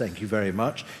first, thank you very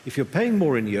much. If you're paying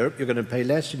more in Europe, you're going to pay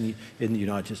less in the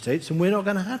United States, and we're not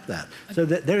going to have that. So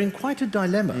they're in quite a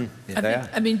dilemma.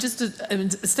 I mean,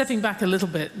 stepping back a little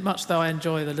bit, much though I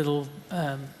enjoy the little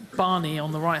Barney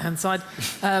on the right-hand side.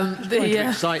 I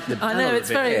know, it's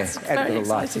very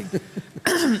exciting.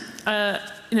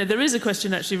 There is a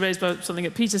question actually raised by something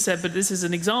that Peter said, but this is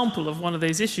an example of one of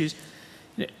those issues.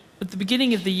 At the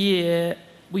beginning of the year,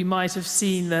 we might have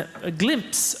seen a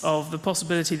glimpse of the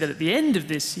possibility that at the end of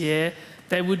this year,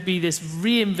 there would be this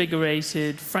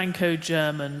reinvigorated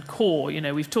Franco-German core.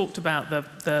 We've talked about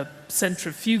the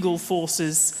centrifugal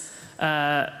forces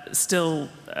still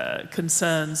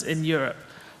concerns in Europe.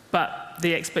 But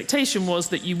the expectation was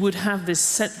that you would have the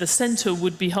centre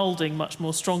would be holding much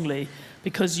more strongly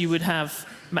because you would have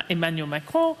Emmanuel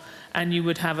Macron and you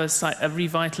would have a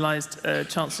revitalised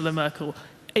Chancellor Merkel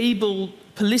able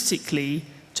politically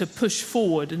to push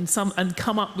forward and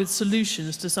come up with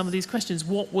solutions to some of these questions.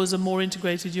 What was a more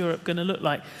integrated Europe going to look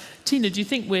like? Tina, do you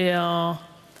think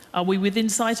are we within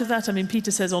sight of that? I mean,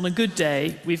 Peter says on a good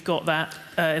day, we've got that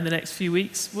in the next few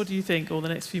weeks. What do you think, or the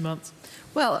next few months?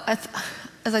 Well,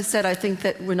 as I said, I think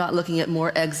that we're not looking at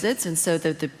more exits, and so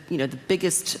the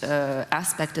biggest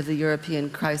aspect of the European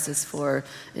crisis for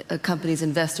companies,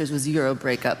 investors, was Euro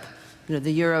breakup.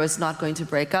 The euro is not going to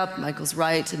break up. Michael's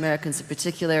right. Americans in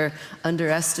particular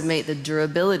underestimate the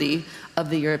durability of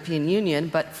the European Union.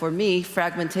 But for me,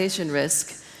 fragmentation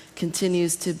risk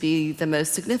continues to be the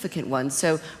most significant one.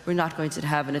 So we're not going to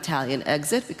have an Italian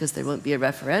exit because there won't be a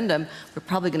referendum. We're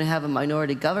probably going to have a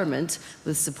minority government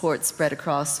with support spread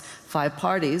across 5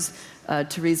 parties.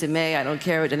 Theresa May, I don't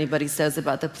care what anybody says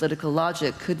about the political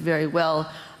logic, could very well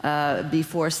be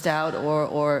forced out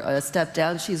or step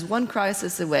down. She's one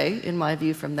crisis away, in my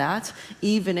view, from that,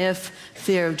 even if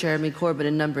fear of Jeremy Corbyn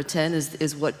in number 10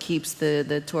 is what keeps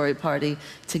the Tory party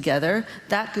together.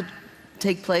 That could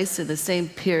take place in the same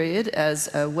period as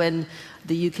when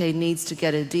the UK needs to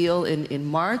get a deal in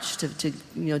March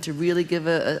to really give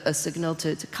a signal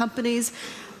to companies.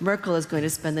 Merkel is going to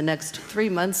spend the next 3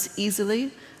 months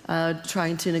easily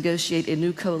trying to negotiate a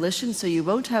new coalition, so you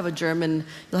won't have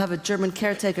you'll have a German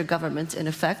caretaker government in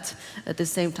effect at the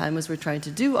same time as we're trying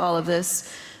to do all of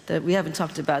this. We haven't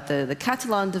talked about the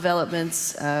Catalan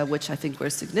developments, which I think were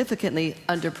significantly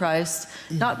underpriced,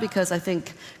 not because I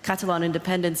think Catalan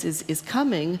independence is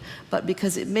coming, but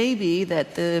because it may be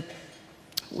that the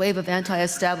wave of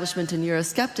anti-establishment and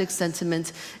Eurosceptic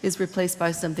sentiment is replaced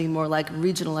by something more like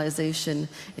regionalization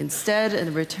instead, and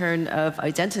a return of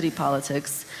identity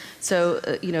politics. So,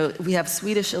 we have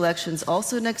Swedish elections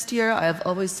also next year. I have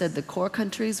always said the core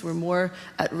countries were more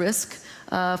at risk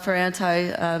for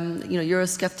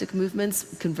Eurosceptic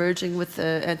movements converging with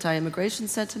the anti-immigration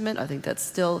sentiment. I think that's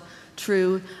still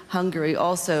true. Hungary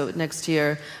also next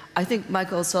year. I think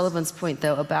Michael O'Sullivan's point,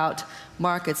 though, about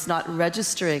markets not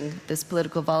registering this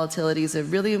political volatility is a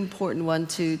really important one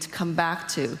to come back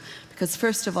to. Because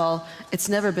first of all, it's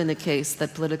never been the case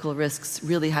that political risks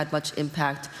really had much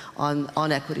impact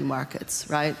on equity markets,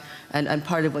 right? And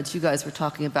part of what you guys were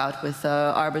talking about with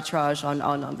arbitrage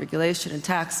on regulation and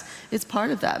tax is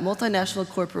part of that. Multinational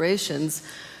corporations,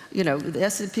 the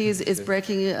S&P is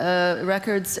breaking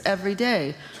records every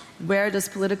day. Where does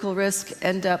political risk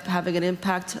end up having an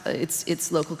impact?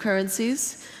 It's local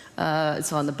currencies.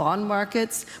 it's on the bond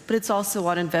markets, but it's also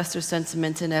on investor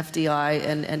sentiment and FDI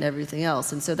and everything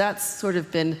else. And so that's sort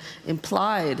of been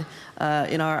implied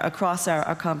across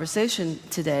our conversation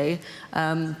today.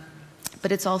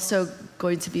 But it's also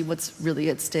going to be what's really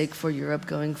at stake for Europe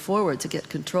going forward, to get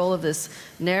control of this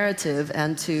narrative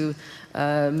and to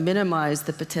minimize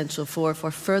the potential for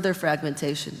further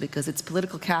fragmentation, because it's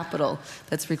political capital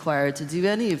that's required to do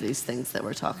any of these things that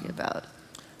we're talking about.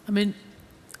 I mean,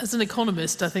 as an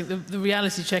economist, I think the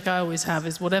reality check I always have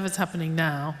is whatever's happening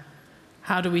now,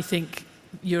 how do we think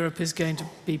Europe is going to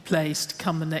be placed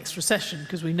come the next recession?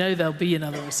 Because we know there'll be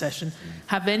another recession.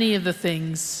 Have any of the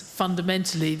things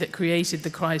fundamentally that created the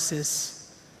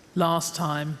crisis last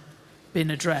time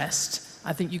been addressed?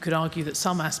 I think you could argue that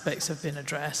some aspects have been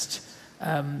addressed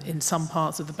in some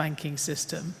parts of the banking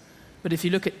system. But if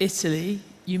you look at Italy,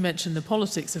 you mentioned the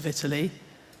politics of Italy,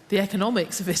 the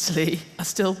economics of Italy are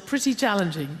still pretty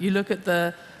challenging. You look at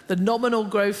the nominal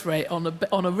growth rate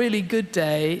on a really good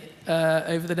day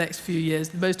over the next few years,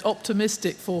 the most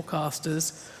optimistic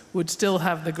forecasters would still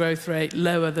have the growth rate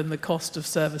lower than the cost of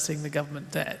servicing the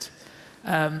government debt.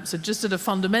 So just at a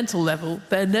fundamental level,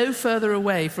 they're no further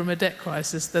away from a debt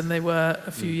crisis than they were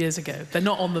a few years ago. They're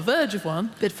not on the verge of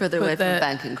one. A bit further away from a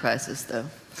banking crisis, though.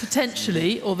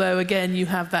 Potentially, although again you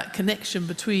have that connection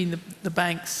between the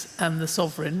banks and the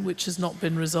sovereign, which has not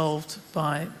been resolved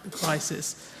by the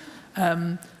crisis.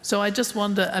 So I just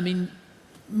wonder, I mean,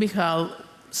 Michael,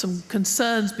 some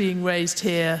concerns being raised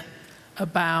here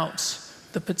about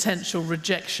the potential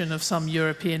rejection of some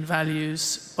European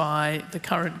values by the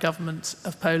current government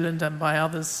of Poland and by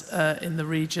others in the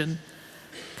region.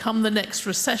 Come the next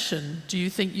recession, do you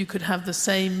think you could have the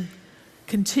same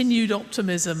continued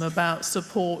optimism about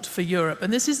support for Europe?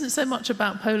 And this isn't so much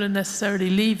about Poland necessarily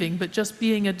leaving, but just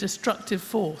being a destructive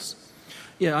force.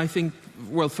 Yeah, I think,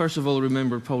 well, first of all,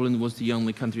 remember Poland was the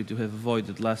only country to have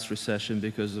avoided last recession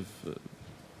because of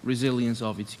resilience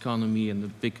of its economy and the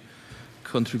big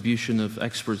contribution of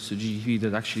exports to GDP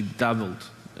that actually doubled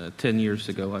 10 years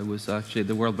ago. I was actually at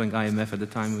the World Bank IMF at the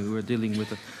time. We were dealing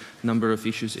with a number of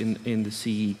issues in the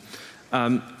CE.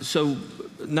 So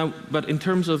now, but in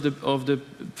terms of the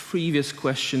previous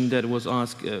question that was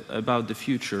asked about the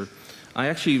future, I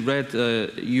actually read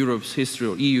Europe's history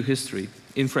or EU history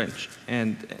in French.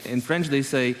 And in French they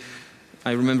say,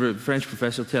 I remember a French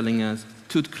professor telling us,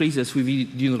 toute crise est suivie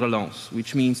d'une relance,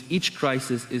 which means each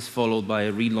crisis is followed by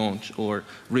a relaunch or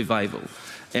revival.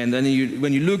 And then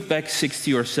when you look back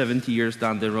 60 or 70 years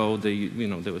down the road,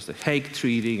 there was the Hague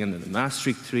Treaty, and then the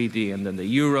Maastricht Treaty, and then the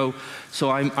Euro. So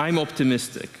I'm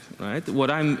optimistic, right? What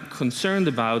I'm concerned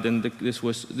about, and this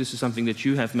is something that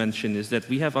you have mentioned, is that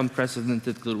we have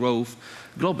unprecedented growth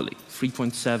globally,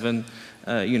 3.7.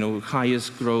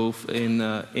 Highest growth in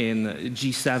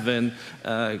G7,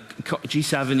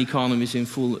 G7 economies in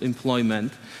full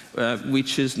employment,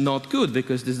 which is not good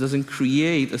because this doesn't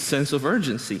create a sense of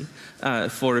urgency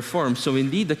for reform. So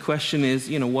indeed the question is,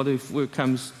 what if it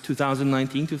comes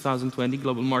 2019, 2020,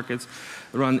 global markets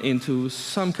run into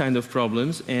some kind of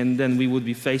problems, and then we would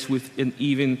be faced with an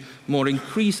even more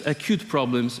increased acute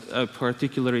problems,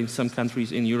 particularly in some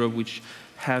countries in Europe which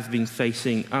have been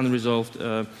facing unresolved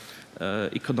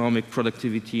economic,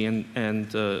 productivity,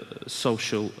 and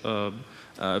social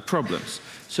problems.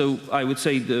 So I would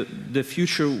say the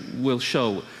future will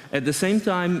show. At the same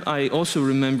time, I also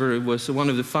remember it was one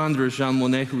of the founders, Jean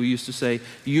Monnet, who used to say,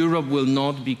 Europe will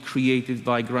not be created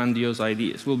by grandiose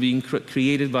ideas. It will be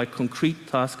created by concrete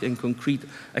tasks and concrete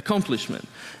accomplishment.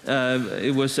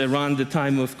 It was around the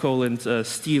time of coal and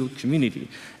steel community.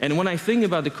 And when I think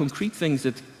about the concrete things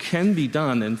that can be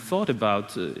done and thought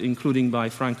about, including by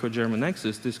Franco-German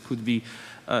axis, this could be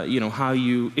how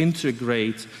you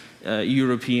integrate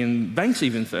European banks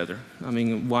even further. I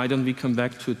mean, why don't we come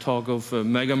back to talk of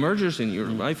mega mergers in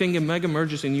Europe? I think mega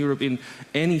mergers in Europe in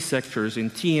any sectors, in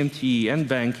TMT and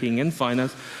banking and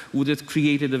finance, would have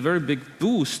created a very big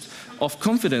boost of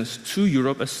confidence to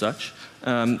Europe as such,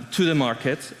 to the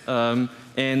market.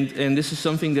 And this is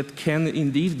something that can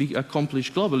indeed be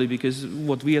accomplished globally, because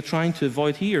what we are trying to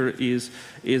avoid here is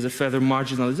a further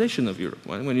marginalization of Europe.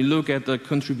 When you look at the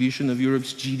contribution of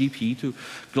Europe's GDP to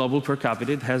global per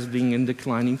capita, it has been in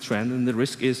declining trend, and the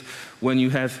risk is when you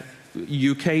have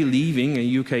UK leaving, and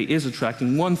UK is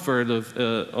attracting 1/3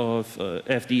 of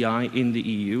FDI in the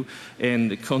EU,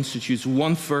 and it constitutes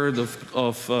 1/3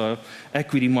 of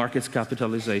equity markets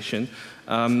capitalization,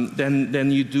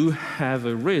 then you do have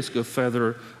a risk of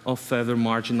further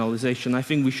marginalization. I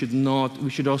think we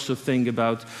should also think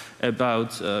about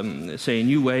say, a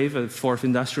new wave, a fourth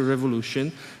industrial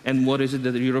revolution, and what is it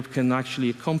that Europe can actually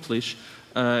accomplish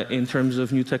in terms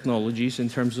of new technologies, in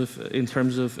terms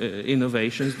of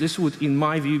innovations. This would, in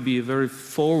my view, be a very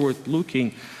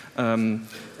forward-looking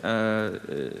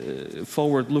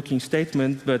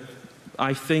statement, but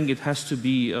I think it has to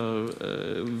be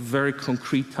a very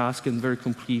concrete task and very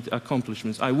complete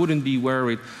accomplishments. I wouldn't be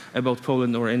worried about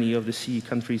Poland or any of the CE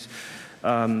countries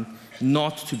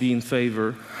not to be in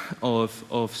favor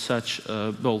of such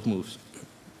bold moves.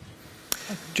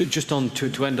 Just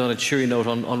to end on a cheery note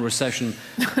on recession,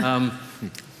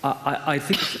 I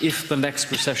think if the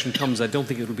next recession comes, I don't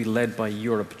think it will be led by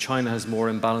Europe. China has more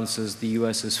imbalances. The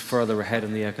US is further ahead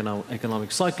in the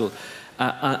economic cycle.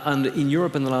 And in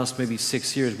Europe in the last maybe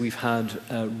 6 years, we've had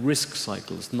risk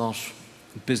cycles, not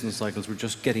business cycles. We're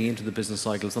just getting into the business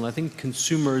cycles. And I think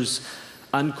consumers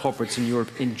and corporates in Europe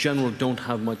in general don't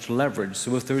have much leverage.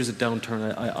 So if there is a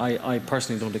downturn, I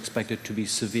personally don't expect it to be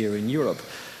severe in Europe.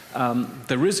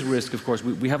 There is a risk, of course.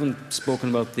 We haven't spoken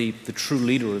about the true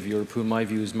leader of Europe, who in my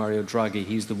view is Mario Draghi.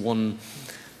 He's the one,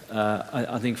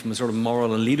 I think from a sort of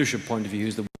moral and leadership point of view,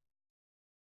 he's the one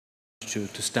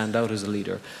to stand out as a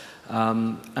leader.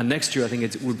 And next year, I think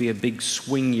it will be a big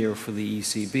swing year for the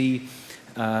ECB.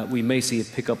 We may see a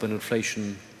pickup in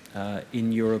inflation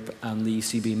in Europe, and the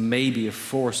ECB may be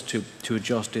forced to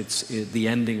adjust the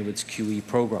ending of its QE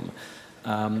program.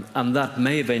 And that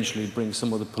may eventually bring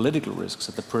some of the political risks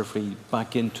at the periphery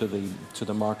back into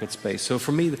the market space. So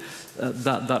for me,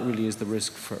 that really is the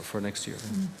risk for next year.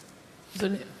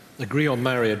 Agree on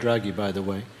Mario Draghi, by the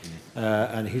way,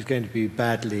 and he's going to be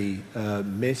badly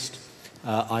missed.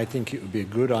 I think it would be a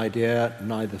good idea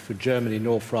neither for Germany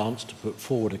nor France to put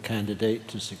forward a candidate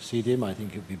to succeed him. I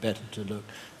think it would be better to look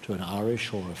to an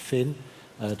Irish or a Finn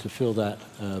to fill that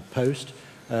post,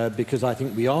 because I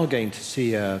think we are going to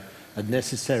see a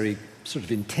necessary sort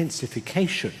of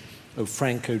intensification of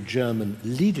Franco-German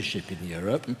leadership in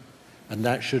Europe, and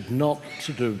that should not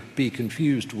sort of be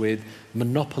confused with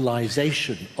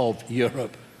monopolization of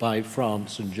Europe by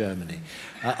France and Germany.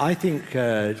 I think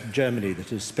Germany, that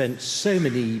has spent so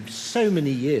many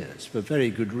years, for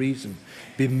very good reason,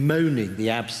 bemoaning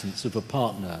the absence of a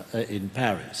partner in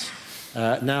Paris,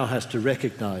 now has to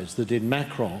recognize that in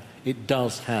Macron it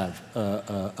does have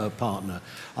a partner.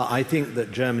 I think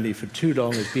that Germany for too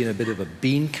long has been a bit of a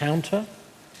bean counter.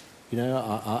 You know,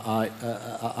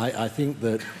 I think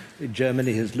that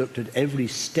Germany has looked at every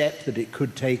step that it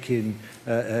could take in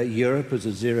Europe as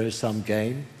a zero-sum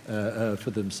game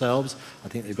for themselves. I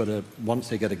think they've got to, once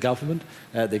they get a government,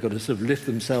 they've got to sort of lift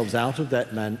themselves out of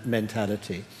that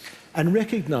mentality and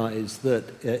recognize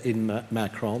that in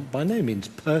Macron, by no means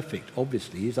perfect,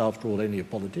 obviously, he's after all only a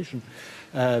politician,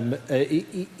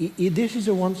 this is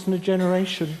a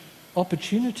once-in-a-generation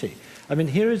opportunity. I mean,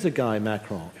 here is a guy,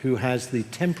 Macron, who has the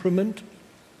temperament,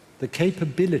 the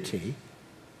capability,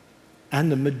 and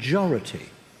the majority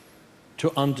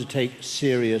to undertake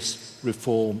serious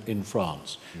reform in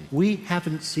France. We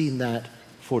haven't seen that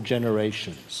for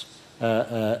generations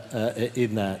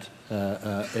in that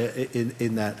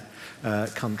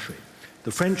country.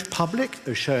 The French public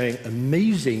are showing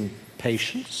amazing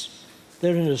patience.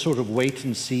 They're in a sort of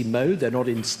wait-and-see mode. They're not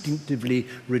instinctively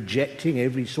rejecting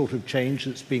every sort of change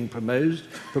that's being proposed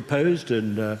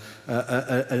and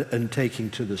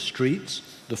taking to the streets.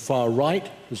 The far right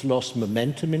has lost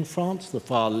momentum in France. The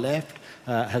far left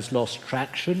has lost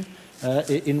traction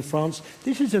in France.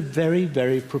 This is a very,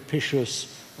 very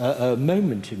propitious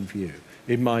moment in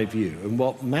my view. And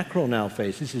what Macron now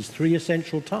faces is three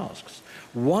essential tasks.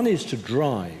 One is to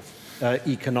drive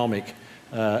economic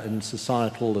and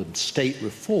societal and state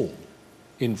reform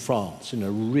in France in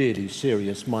a really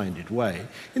serious-minded way,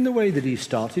 in the way that he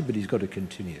started, but he's got to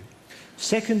continue.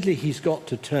 Secondly, he's got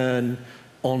to turn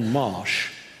En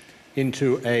Marche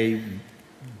into a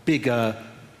bigger,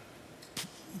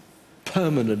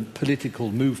 permanent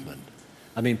political movement.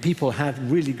 I mean, people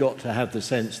have really got to have the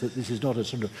sense that this is not a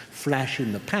sort of flash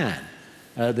in the pan,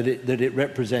 that it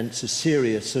represents a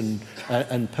serious and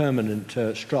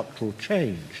permanent structural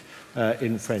change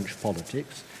in French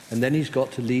politics. And then he's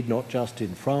got to lead not just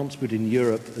in France, but in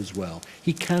Europe as well.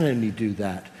 He can only do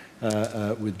that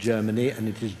with Germany, and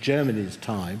it is Germany's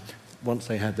time, once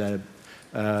they have their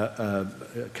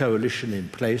coalition in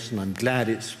place, and I'm glad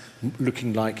it's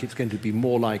looking like it's going to be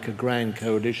more like a grand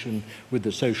coalition with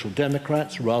the Social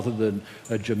Democrats rather than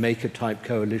a Jamaica-type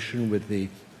coalition with the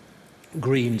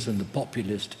Greens and the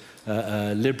populist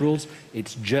Liberals.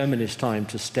 It's Germany's time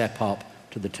to step up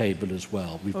to the table as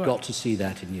well. We've got to see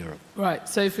that in Europe. Right,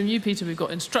 so from you, Peter, we've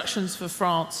got instructions for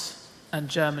France and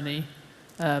Germany,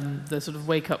 the sort of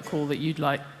wake-up call that you'd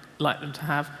like them to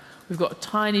have. We've got a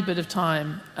tiny bit of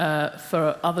time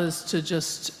for others to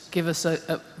just give us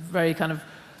a very kind of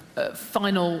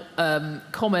final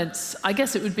comments, I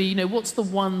guess it would be, what's the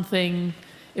one thing,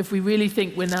 if we really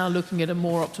think we're now looking at a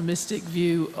more optimistic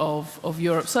view of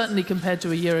Europe, certainly compared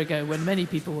to a year ago when many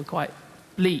people were quite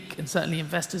bleak and certainly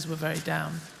investors were very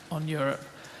down on Europe,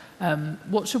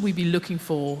 what should we be looking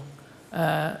for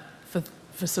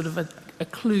sort of a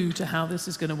clue to how this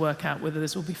is going to work out, whether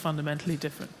this will be fundamentally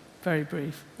different? Very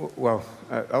brief. Well,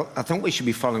 I think we should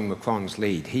be following Macron's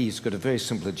lead. He's got a very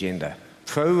simple agenda: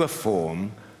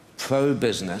 pro-reform,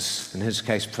 pro-business, in his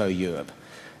case, pro-Europe.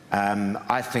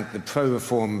 I think the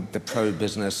pro-reform, the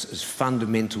pro-business is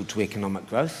fundamental to economic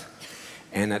growth,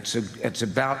 and it's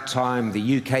about time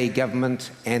the UK government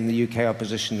and the UK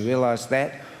opposition realised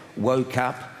that, woke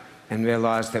up and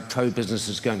realised that pro-business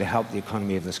is going to help the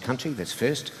economy of this country. That's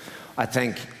first. I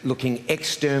think looking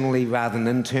externally rather than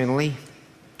internally,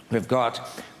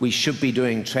 we should be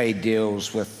doing trade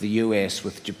deals with the US,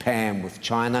 with Japan, with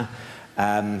China.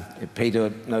 Peter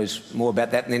knows more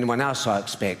about that than anyone else, I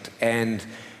expect. And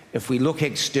if we look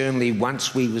externally,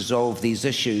 once we resolve these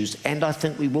issues, and I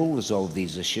think we will resolve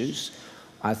these issues,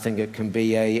 I think it can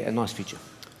be a nice future.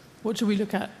 What should we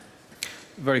look at?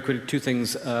 Very quickly, two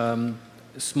things.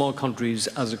 Small countries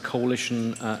as a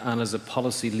coalition and as a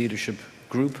policy leadership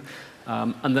group.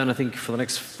 And then I think for the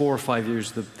next 4 or 5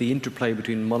 years, the interplay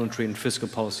between monetary and fiscal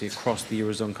policy across the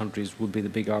Eurozone countries will be the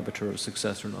big arbiter of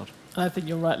success or not. I think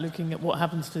you're right, looking at what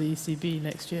happens to the ECB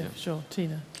next year. Sure.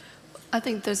 Tina? I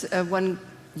think there's one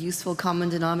useful common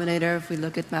denominator if we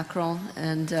look at Macron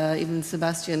and even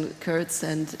Sebastian Kurz,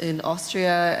 and in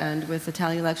Austria, and with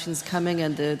Italian elections coming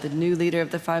and the new leader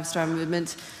of the Five-Star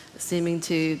Movement seeming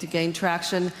to gain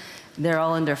traction, they're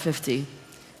all under 50.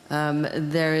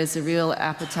 There is a real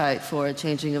appetite for a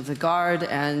changing of the guard,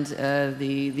 and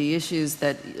the issues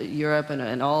that Europe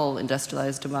and all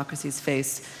industrialized democracies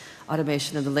face,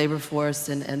 automation of the labor force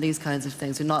and these kinds of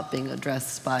things, are not being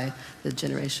addressed by the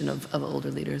generation of older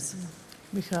leaders.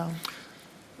 Michael?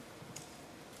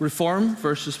 Reform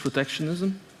versus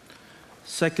protectionism.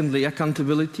 Secondly,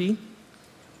 accountability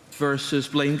versus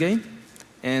blame game.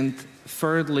 And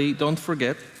thirdly, don't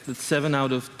forget that 7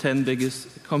 out of 10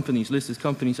 biggest companies, listed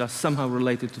companies, are somehow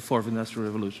related to the Fourth Industrial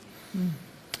Revolution.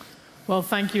 Well,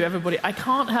 thank you, everybody. I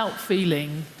can't help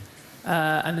feeling,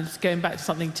 and it's going back to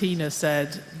something Tina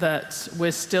said, that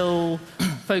we're still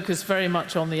focused very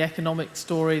much on the economic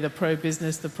story, the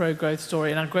pro-business, the pro-growth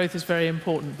story, and our growth is very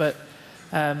important, but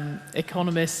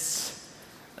economists,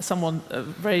 a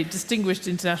very distinguished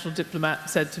international diplomat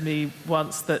said to me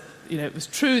once that it was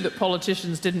true that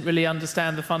politicians didn't really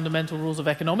understand the fundamental rules of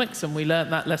economics, and we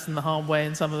learned that lesson the hard way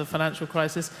in some of the financial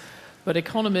crisis. But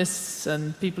economists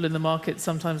and people in the market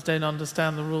sometimes don't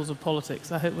understand the rules of politics.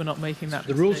 I hope we're not making that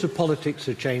mistake. The rules of politics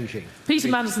are changing. Peter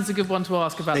Mandelson's a good one to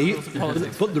ask about the rules of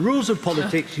politics. But the rules of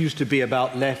politics used to be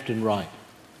about left and right.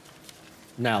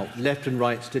 Now, left and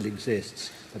right still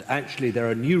exists, but actually there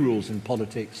are new rules in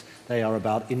politics. They are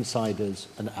about insiders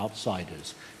and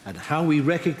outsiders. And how we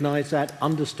recognize that,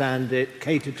 understand it,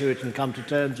 cater to it, and come to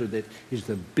terms with it is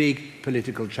the big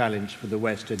political challenge for the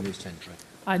West in this century.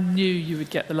 I knew you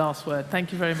would get the last word.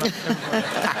 Thank you very much, everybody.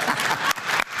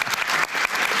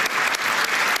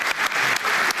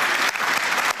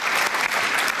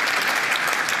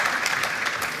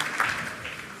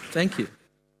 Thank you.